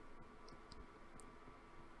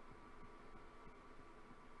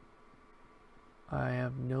 I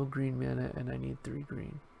have no green mana and I need 3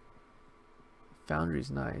 green.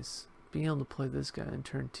 Foundry's nice. Being able to play this guy in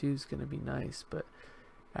turn 2 is going to be nice, but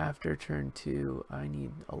after turn 2 I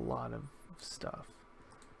need a lot of stuff.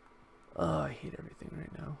 I hate everything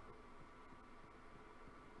right now.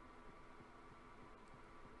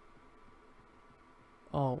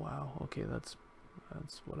 Oh wow, okay, that's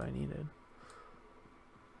what I needed.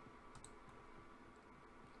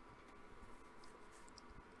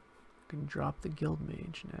 Can drop the Guild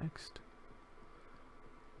Mage next.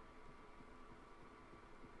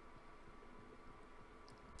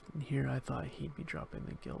 And here I thought he'd be dropping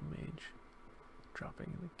the Guild Mage.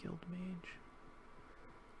 Dropping the Guild Mage.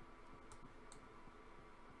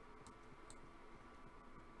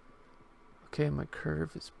 Okay, my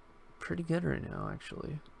curve is pretty good right now,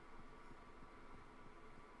 actually.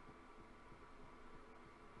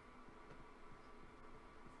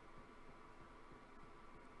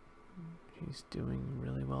 He's doing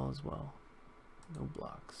really well as well. No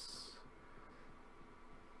blocks.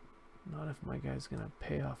 Not if my guy's gonna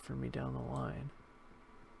pay off for me down the line.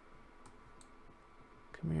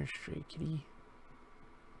 Come here, stray kitty.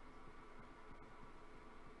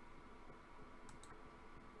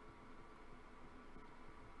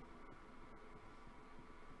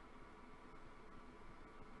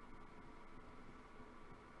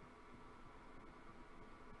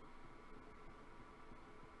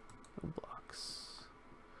 No blocks.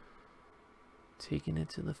 Taking it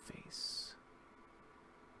to the face.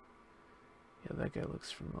 Yeah, that guy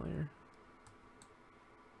looks familiar.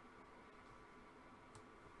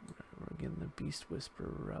 Right, we're getting the Beast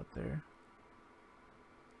Whisperer out there.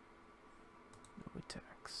 No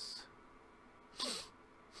attacks.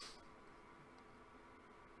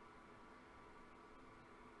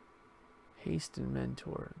 Haste and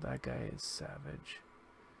Mentor. That guy is savage.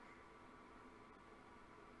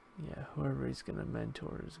 Yeah, whoever he's gonna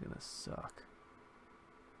mentor is gonna suck.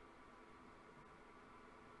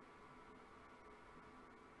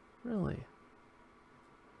 Really?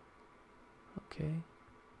 Okay.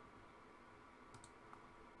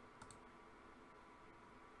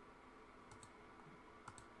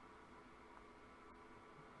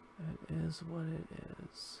 It is what it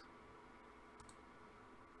is.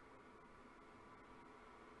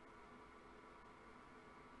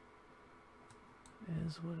 It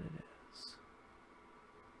is what it is.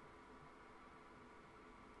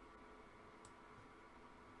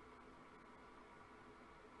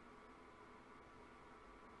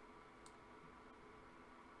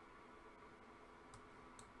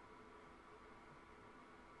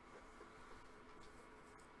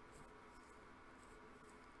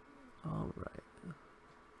 All right.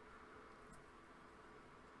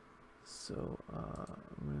 So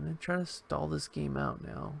I'm gonna try to stall this game out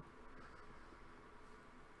now.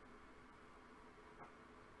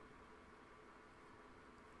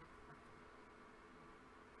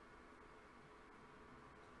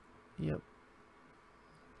 Yep.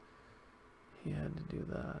 He had to do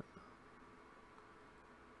that.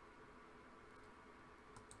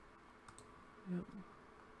 Yep.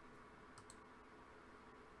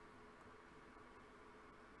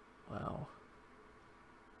 Wow.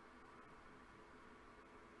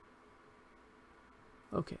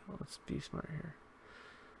 Okay, well, let's be smart here.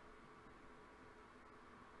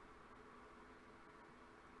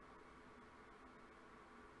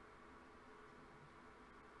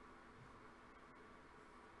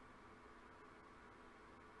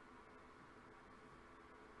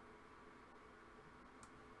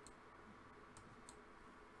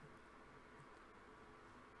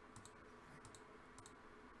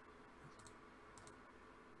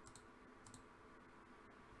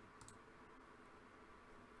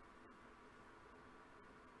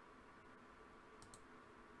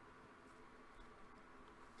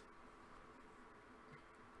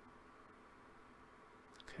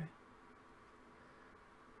 Okay.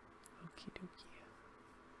 Okie dokie.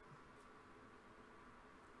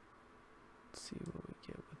 Let's see what we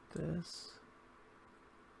get with this.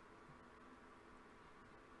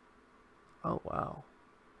 Oh wow.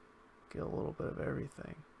 Get a little bit of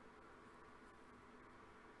everything.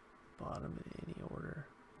 Bottom in any order.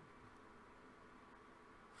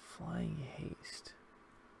 Flying Haste.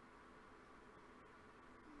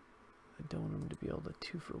 I don't want him to be able to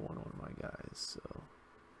 2-for-1 one of my guys, so.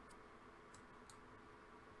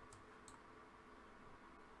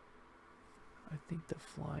 I think the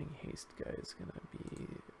Flying Haste guy is gonna be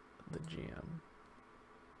the jam.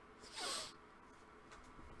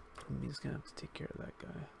 And he's gonna have to take care of that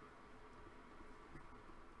guy.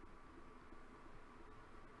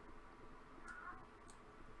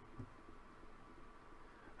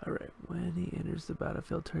 Alright, when he enters the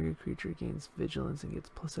battlefield, target creature gains vigilance and gets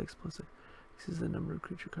 +X. X is the number of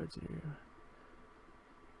creature cards in your...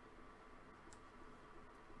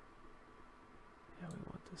 Yeah, we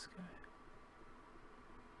want this guy.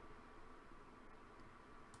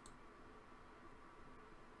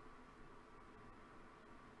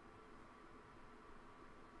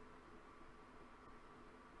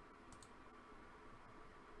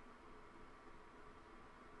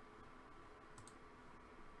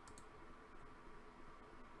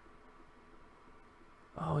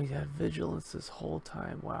 Oh, he had vigilance this whole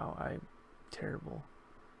time. Wow, I'm terrible.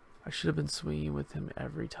 I should have been swinging with him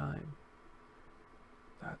every time.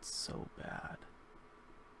 That's so bad.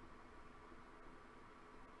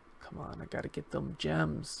 Come on, I gotta get them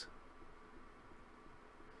gems.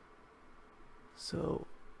 So,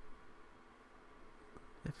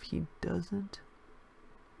 if he doesn't...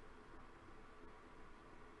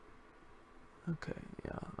 Okay,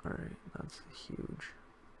 yeah, alright, that's huge.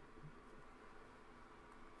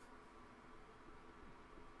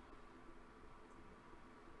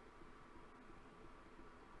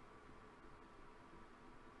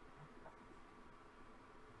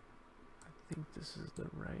 I think this is the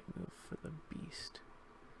right move for the beast.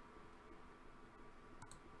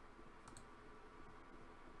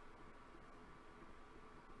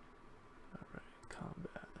 Alright,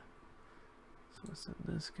 combat. So we'll send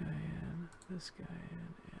this guy in, and this guy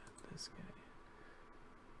in.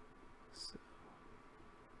 So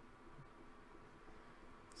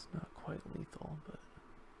it's not quite lethal, but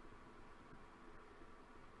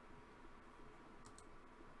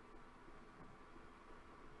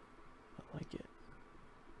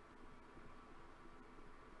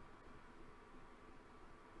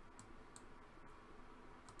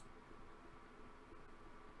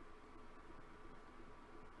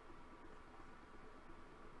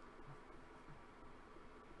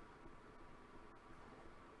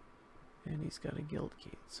he's got a guild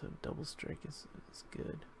gate, so double strike is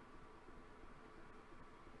good.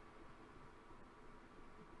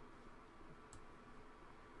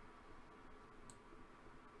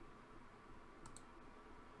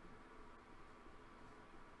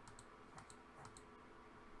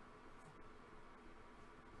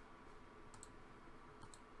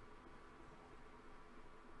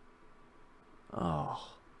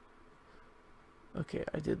 Oh. Okay,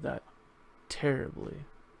 I did that terribly.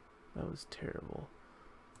 That was terrible.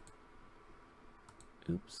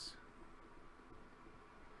 Oops.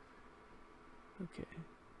 Okay,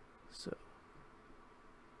 so.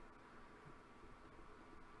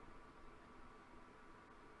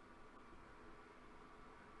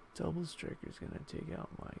 Double striker's gonna take out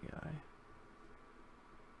my guy.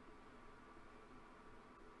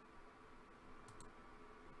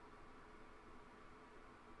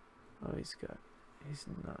 Oh, he's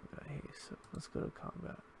not got haste, so let's go to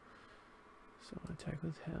combat. So I'm gonna attack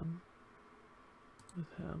with him,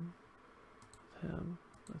 with him, with him,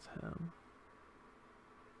 with him,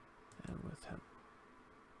 and with him.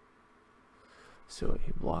 So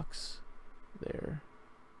he blocks there.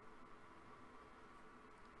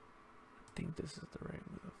 I think this is the right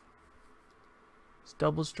move. This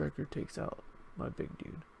double striker takes out my big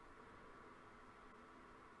dude.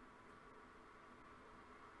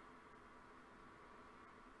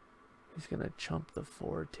 He's gonna chump the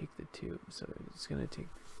 4, take the 2, so it's gonna take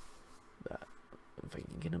that. If I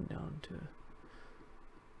can get him down to...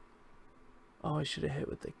 Oh, I should have hit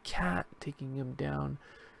with the cat, taking him down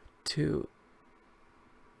to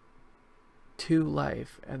 2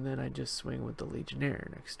 life, and then I just swing with the Legionnaire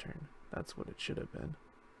next turn. That's what it should have been.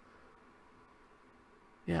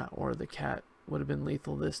 Yeah, or the cat would have been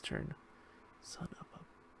lethal this turn. Son of a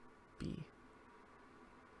bee.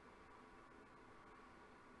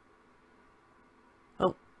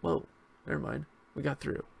 Oh, whoa, never mind. We got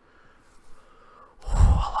through. Whew,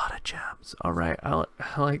 a lot of gems. Alright, I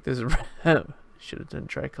like this rep. Should have done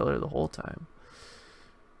tricolor the whole time.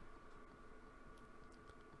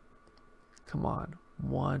 Come on,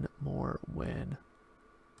 one more win.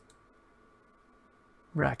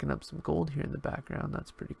 Racking up some gold here in the background. That's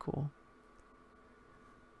pretty cool.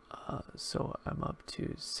 So I'm up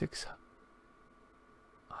to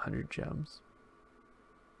 600 gems.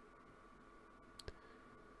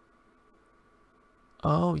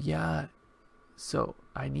 Oh yeah, so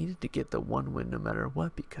I needed to get the 1 win no matter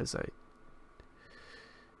what, because I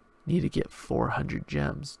need to get 400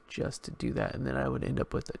 gems just to do that, and then I would end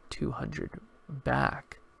up with a 200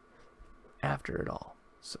 back after it all.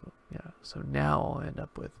 So yeah, so now I'll end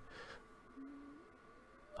up with,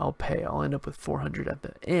 I'll end up with 400 at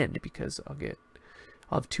the end, because I'll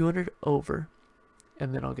have 200 over,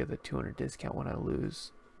 and then I'll get the 200 discount when I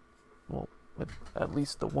lose, well, with at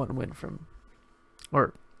least the 1 win from,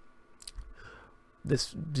 or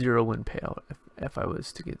this 0 win payout if I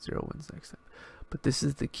was to get 0 wins next time. But this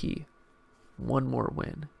is the key. 1 more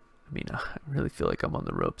win. I mean, I really feel like I'm on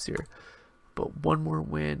the ropes here. But 1 more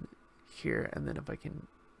win here, and then if I can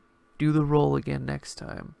do the roll again next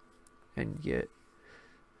time and get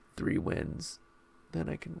 3 wins, then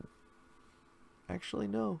I can... Actually,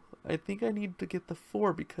 no. I think I need to get the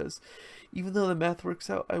 4, because even though the math works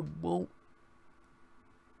out, I won't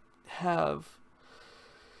have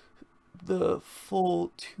the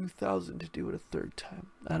full 2,000 to do it a 3rd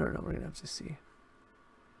time. I don't know. We're gonna have to see.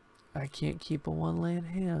 I can't keep a 1-land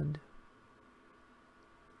hand.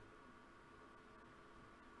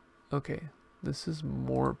 Okay, this is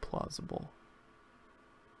more plausible.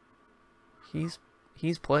 He's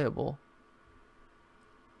playable.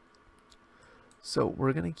 So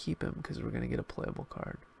we're gonna keep him because we're gonna get a playable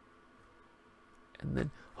card. And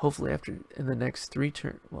then hopefully in the next 3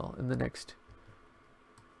 turn, well, in the next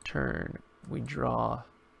turn we draw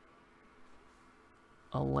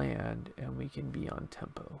a land and we can be on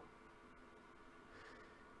tempo.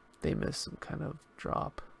 They miss some kind of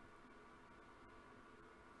drop.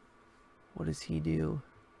 What does he do?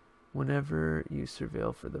 Whenever you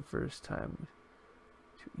surveil for the first time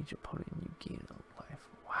to each opponent, you gain a life.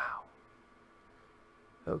 Wow.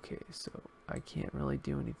 Okay, so I can't really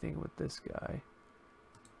do anything with this guy.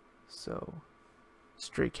 So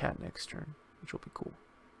stray cat next turn, which will be cool.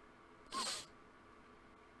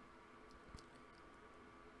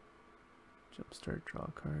 Jumpstart, draw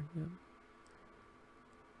a card. Yep.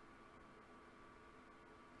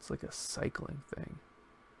 It's like a cycling thing.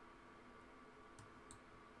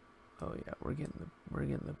 Oh yeah, we're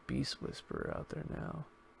getting the Beast Whisperer out there now.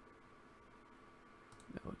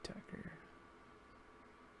 No attacker.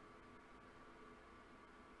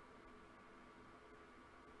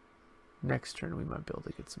 Next turn we might be able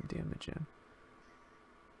to get some damage in.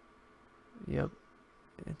 Yep.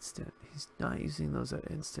 Instant. He's not using those at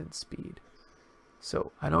instant speed.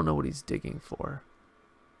 So I don't know what he's digging for.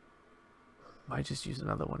 Might just use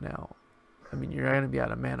another one now. I mean, you're going to be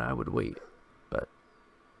out of mana. I would wait. But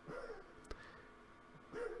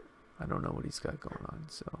I don't know what he's got going on.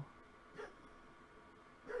 So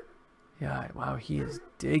yeah, wow, he is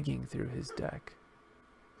digging through his deck.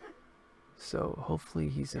 So hopefully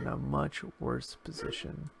he's in a much worse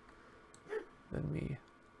position than me.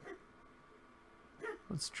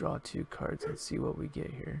 Let's draw 2 cards and see what we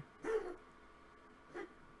get here.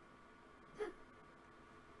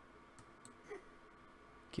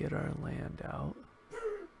 Get our land out.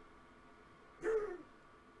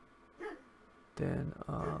 Then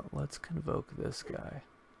let's convoke this guy.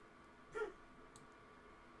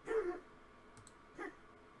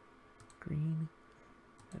 Green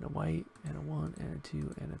and a white and a 1 and a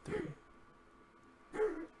 2 and a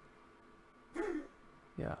 3.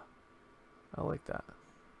 Yeah, I like that.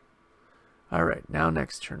 Alright, now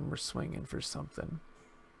next turn we're swinging for something.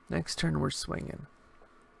 Next turn we're swinging.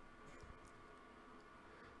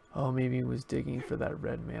 Oh, maybe he was digging for that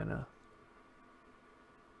red mana.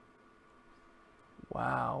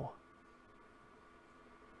 Wow.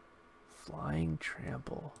 Flying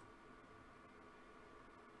Trample.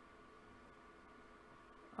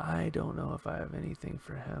 I don't know if I have anything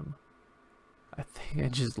for him. I think I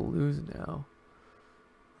just lose now.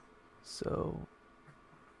 So,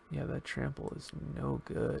 yeah, that trample is no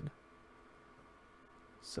good.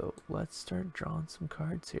 So let's start drawing some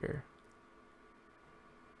cards here.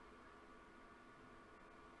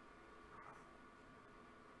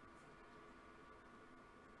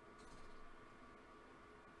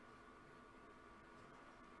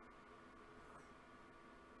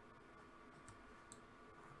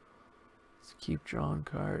 Let's keep drawing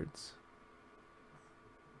cards.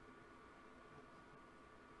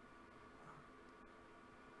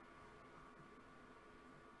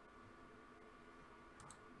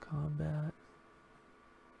 Combat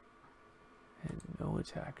and no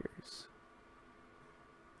attackers.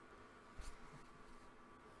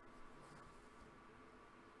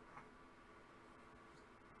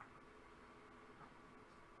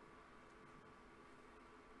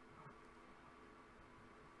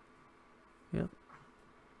 Yep.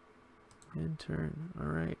 In turn. All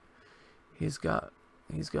right. He's got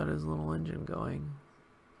his little engine going.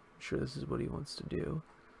 I'm sure this is what he wants to do.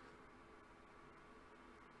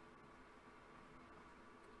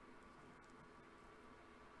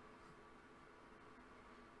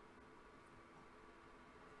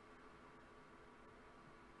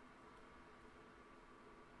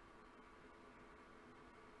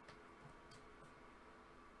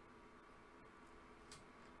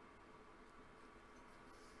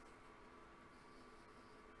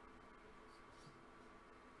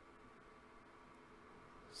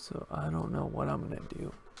 So I don't know what I'm going to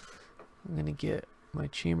do. I'm going to get my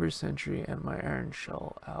Chamber Sentry and my Iron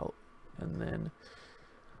Shell out. And then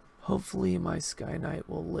hopefully my Sky Knight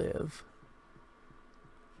will live.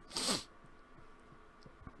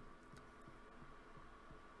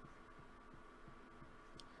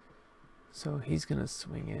 So he's going to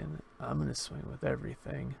swing in. I'm going to swing with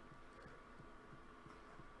everything.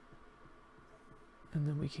 And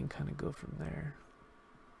then we can kind of go from there.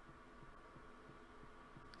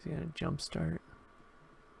 Is he going to jumpstart?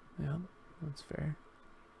 Yeah, that's fair.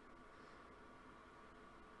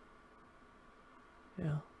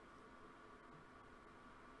 Yeah.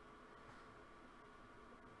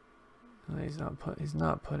 No, he's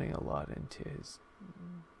not putting a lot into his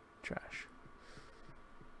trash.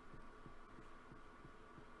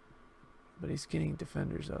 But he's getting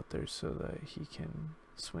defenders out there so that he can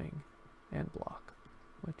swing and block,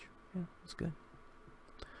 which, yeah, it's good.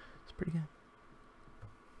 It's pretty good.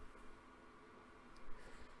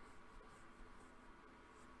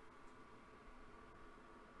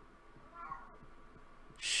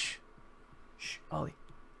 Shh. Shh, Ollie.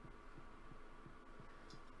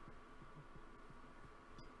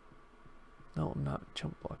 No, I'm not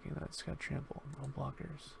jump blocking that. It's got trample. No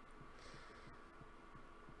blockers.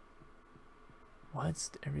 Why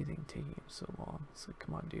is everything taking him so long? It's like,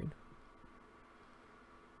 come on, dude.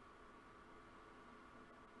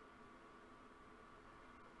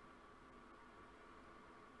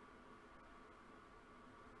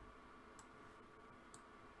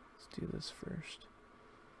 Let's do this first.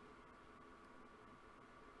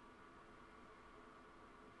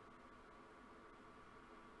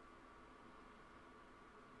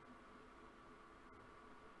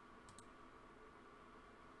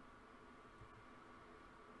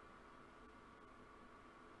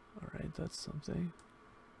 Alright, that's something.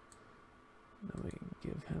 Then we can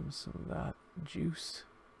give him with some of that juice.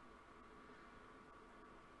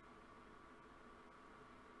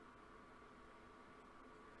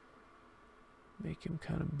 Make him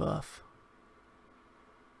kind of buff.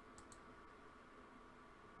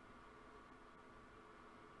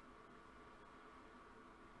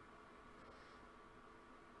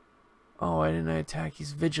 Oh, why didn't I attack?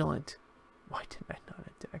 He's vigilant. Why didn't I not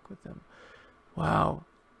attack with him? Wow.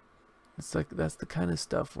 It's like, that's the kind of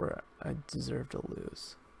stuff where I deserve to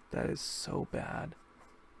lose. That is so bad.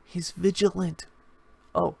 He's vigilant.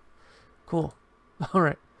 Oh, cool. All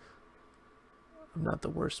right. I'm not the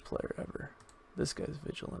worst player ever. This guy's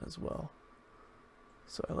vigilant as well.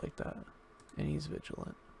 So I like that. And he's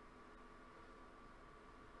vigilant.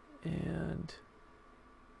 And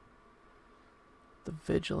the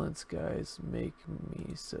vigilance guys make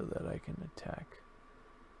me so that I can attack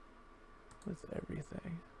with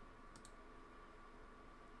everything.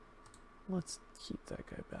 Let's keep that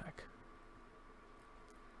guy back.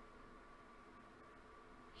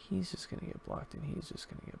 He's just going to get blocked, and he's just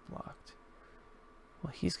going to get blocked.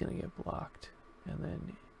 Well, he's going to get blocked, and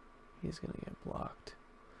then he's going to get blocked.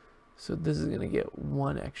 So this is going to get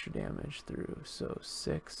 1 extra damage through. So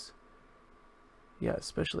 6. Yeah,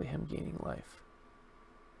 especially him gaining life.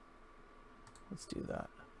 Let's do that.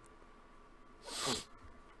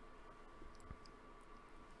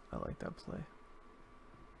 I like that play.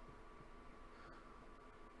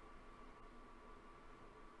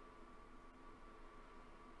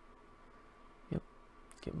 Yep.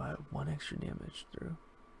 Get my 1 extra damage through.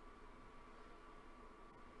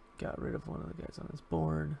 Got rid of one of the guys on his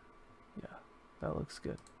board. Yeah, that looks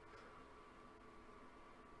good.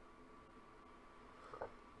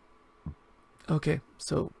 Okay,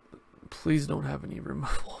 so please don't have any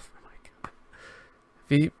removal for my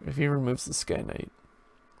guy. If he removes the Sky Knight,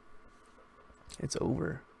 it's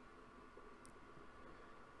over.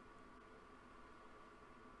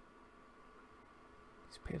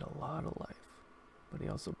 He's paid a lot of life, but he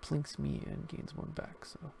also plinks me and gains 1 back,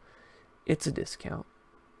 so it's a discount.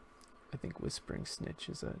 I think Whispering Snitch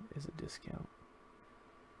is a discount.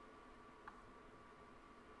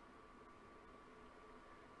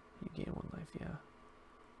 You gain 1 life, yeah.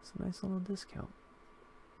 It's a nice little discount.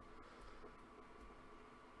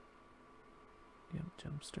 Yep,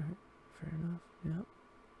 jumpstart. Fair enough. Yep.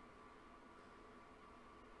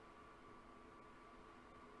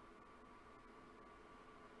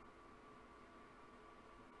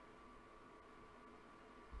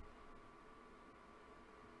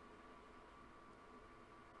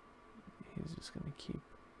 He's just gonna keep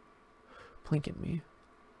plinking me.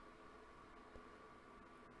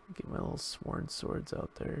 Get my little sworn swords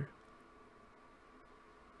out there.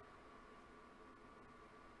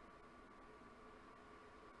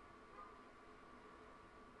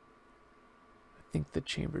 I think the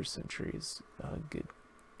Chamber Sentry is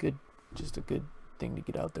just a good thing to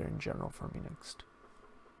get out there in general for me next.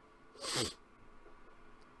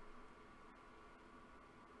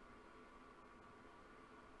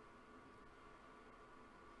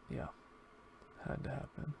 Yeah, had to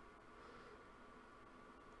happen.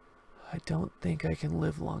 I don't think I can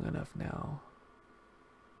live long enough now.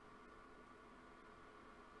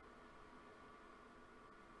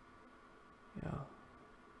 Yeah.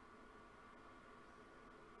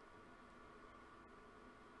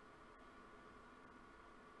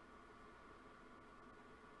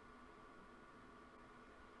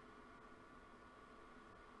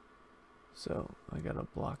 So I gotta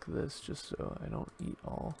block this just so I don't eat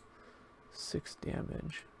all 6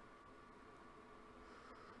 damage.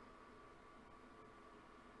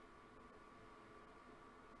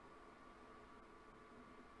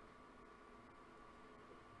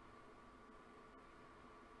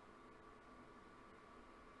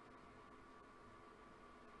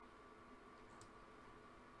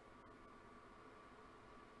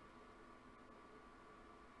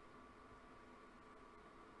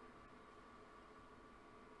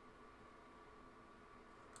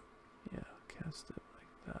 Cast it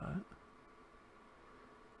like that.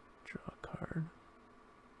 Draw a card.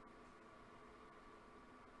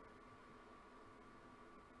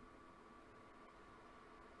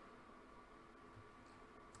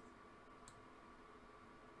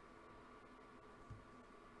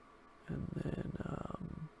 And then,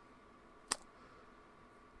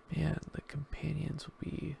 man, the companions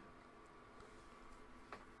will be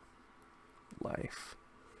life,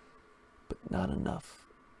 but not enough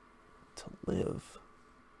to live.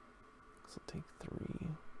 So I'll take 3.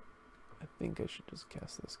 I think I should just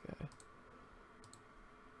cast this guy.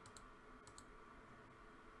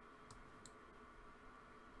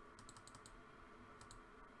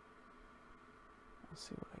 Let's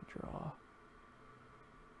see what I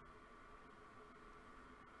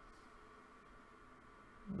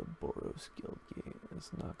Boros Guild Gate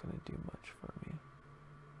is not going to do much for me.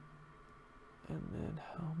 And then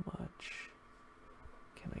how much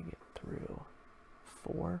can I get through?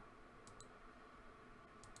 4?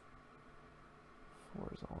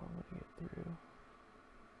 4 is all I'm going to get through.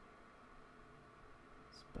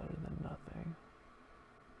 It's better than nothing.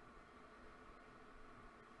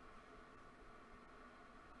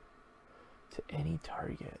 To any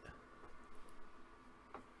target.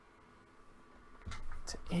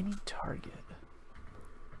 To any target.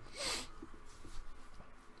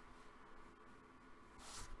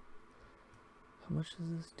 How much does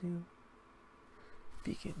this do?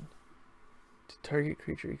 Beacon. To target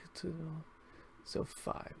creature equal to... So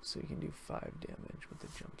 5. So you can do 5 damage with the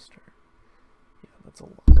jumpstart. Yeah, that's a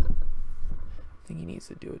lot. I think he needs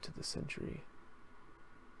to do it to the century.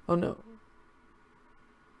 Oh no.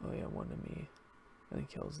 Oh yeah, 1 to me. And he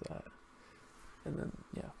kills that. And then,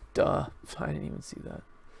 yeah. Duh. I didn't even see that.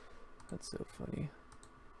 That's so funny.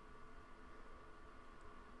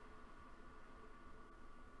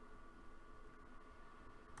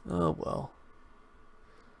 Oh well.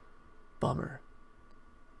 Bummer.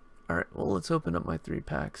 Alright, well let's open up my 3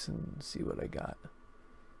 packs and see what I got.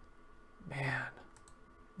 Man,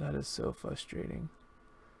 that is so frustrating.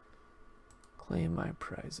 Claim my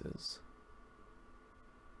prizes.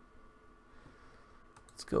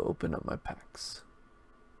 Let's go open up my packs.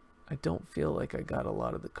 I don't feel like I got a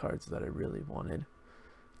lot of the cards that I really wanted.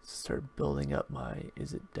 Let's start building up my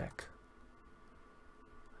deck.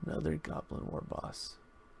 Another Goblin War Boss.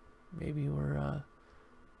 Maybe we're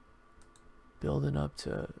building up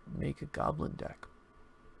to make a Goblin deck.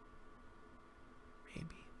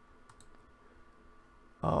 Maybe.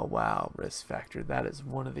 Oh wow, Risk Factor. That is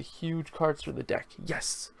one of the huge cards for the deck.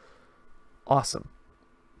 Yes! Awesome.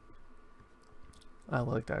 I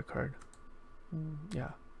like that card.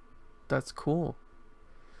 Yeah. That's cool.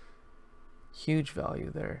 Huge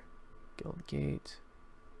value there. Guild Gate.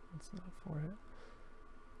 That's not for it.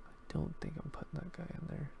 I don't think I'm putting that guy in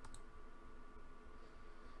there.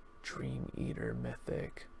 Dream Eater,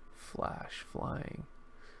 Mythic, Flash, Flying,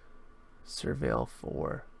 Surveil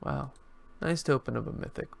 4. Wow. Nice to open up a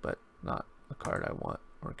Mythic, but not a card I want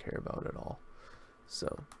or care about at all.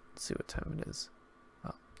 So, let's see what time it is.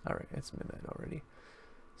 Oh, alright, it's midnight already.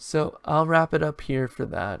 So, I'll wrap it up here for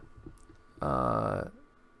that.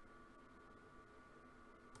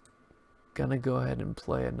 Gonna go ahead and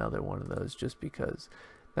play another one of those just because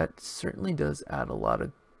that certainly does add a lot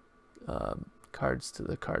of cards to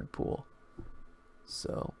the card pool.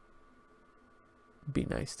 So, be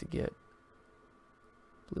nice to get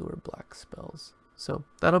blue or black spells. So,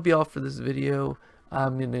 that'll be all for this video.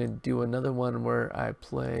 I'm gonna do another one where I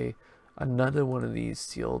play another one of these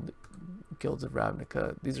sealed Guilds of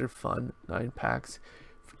Ravnica. These are fun. 9 packs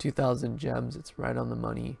for 2,000 gems. It's right on the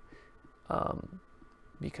money.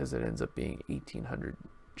 Because it ends up being 1,800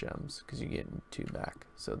 gems because you get 2 back.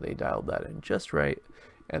 So they dialed that in just right.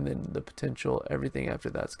 And then the potential, everything after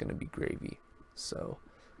that's going to be gravy. So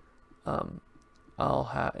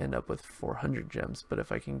I'll end up with 400 gems. But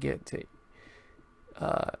if I can get to,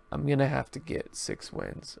 I'm going to have to get 6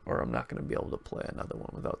 wins, or I'm not going to be able to play another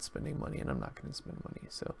one without spending money. And I'm not going to spend money.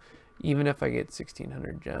 So even if I get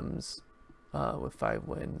 1,600 gems with 5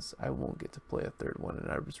 wins, I won't get to play a 3rd one.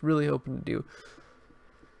 And I was really hoping to do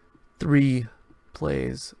 3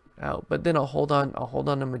 plays out, but then I'll hold on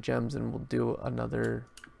to my gems and we'll do another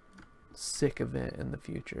sick event in the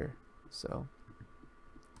future. So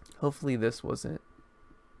hopefully this wasn't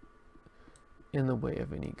in the way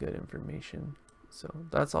of any good information. So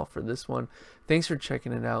that's all for this one. Thanks for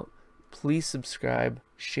checking it out. Please subscribe,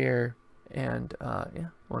 share, and yeah,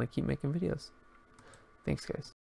 I want to keep making videos. Thanks guys.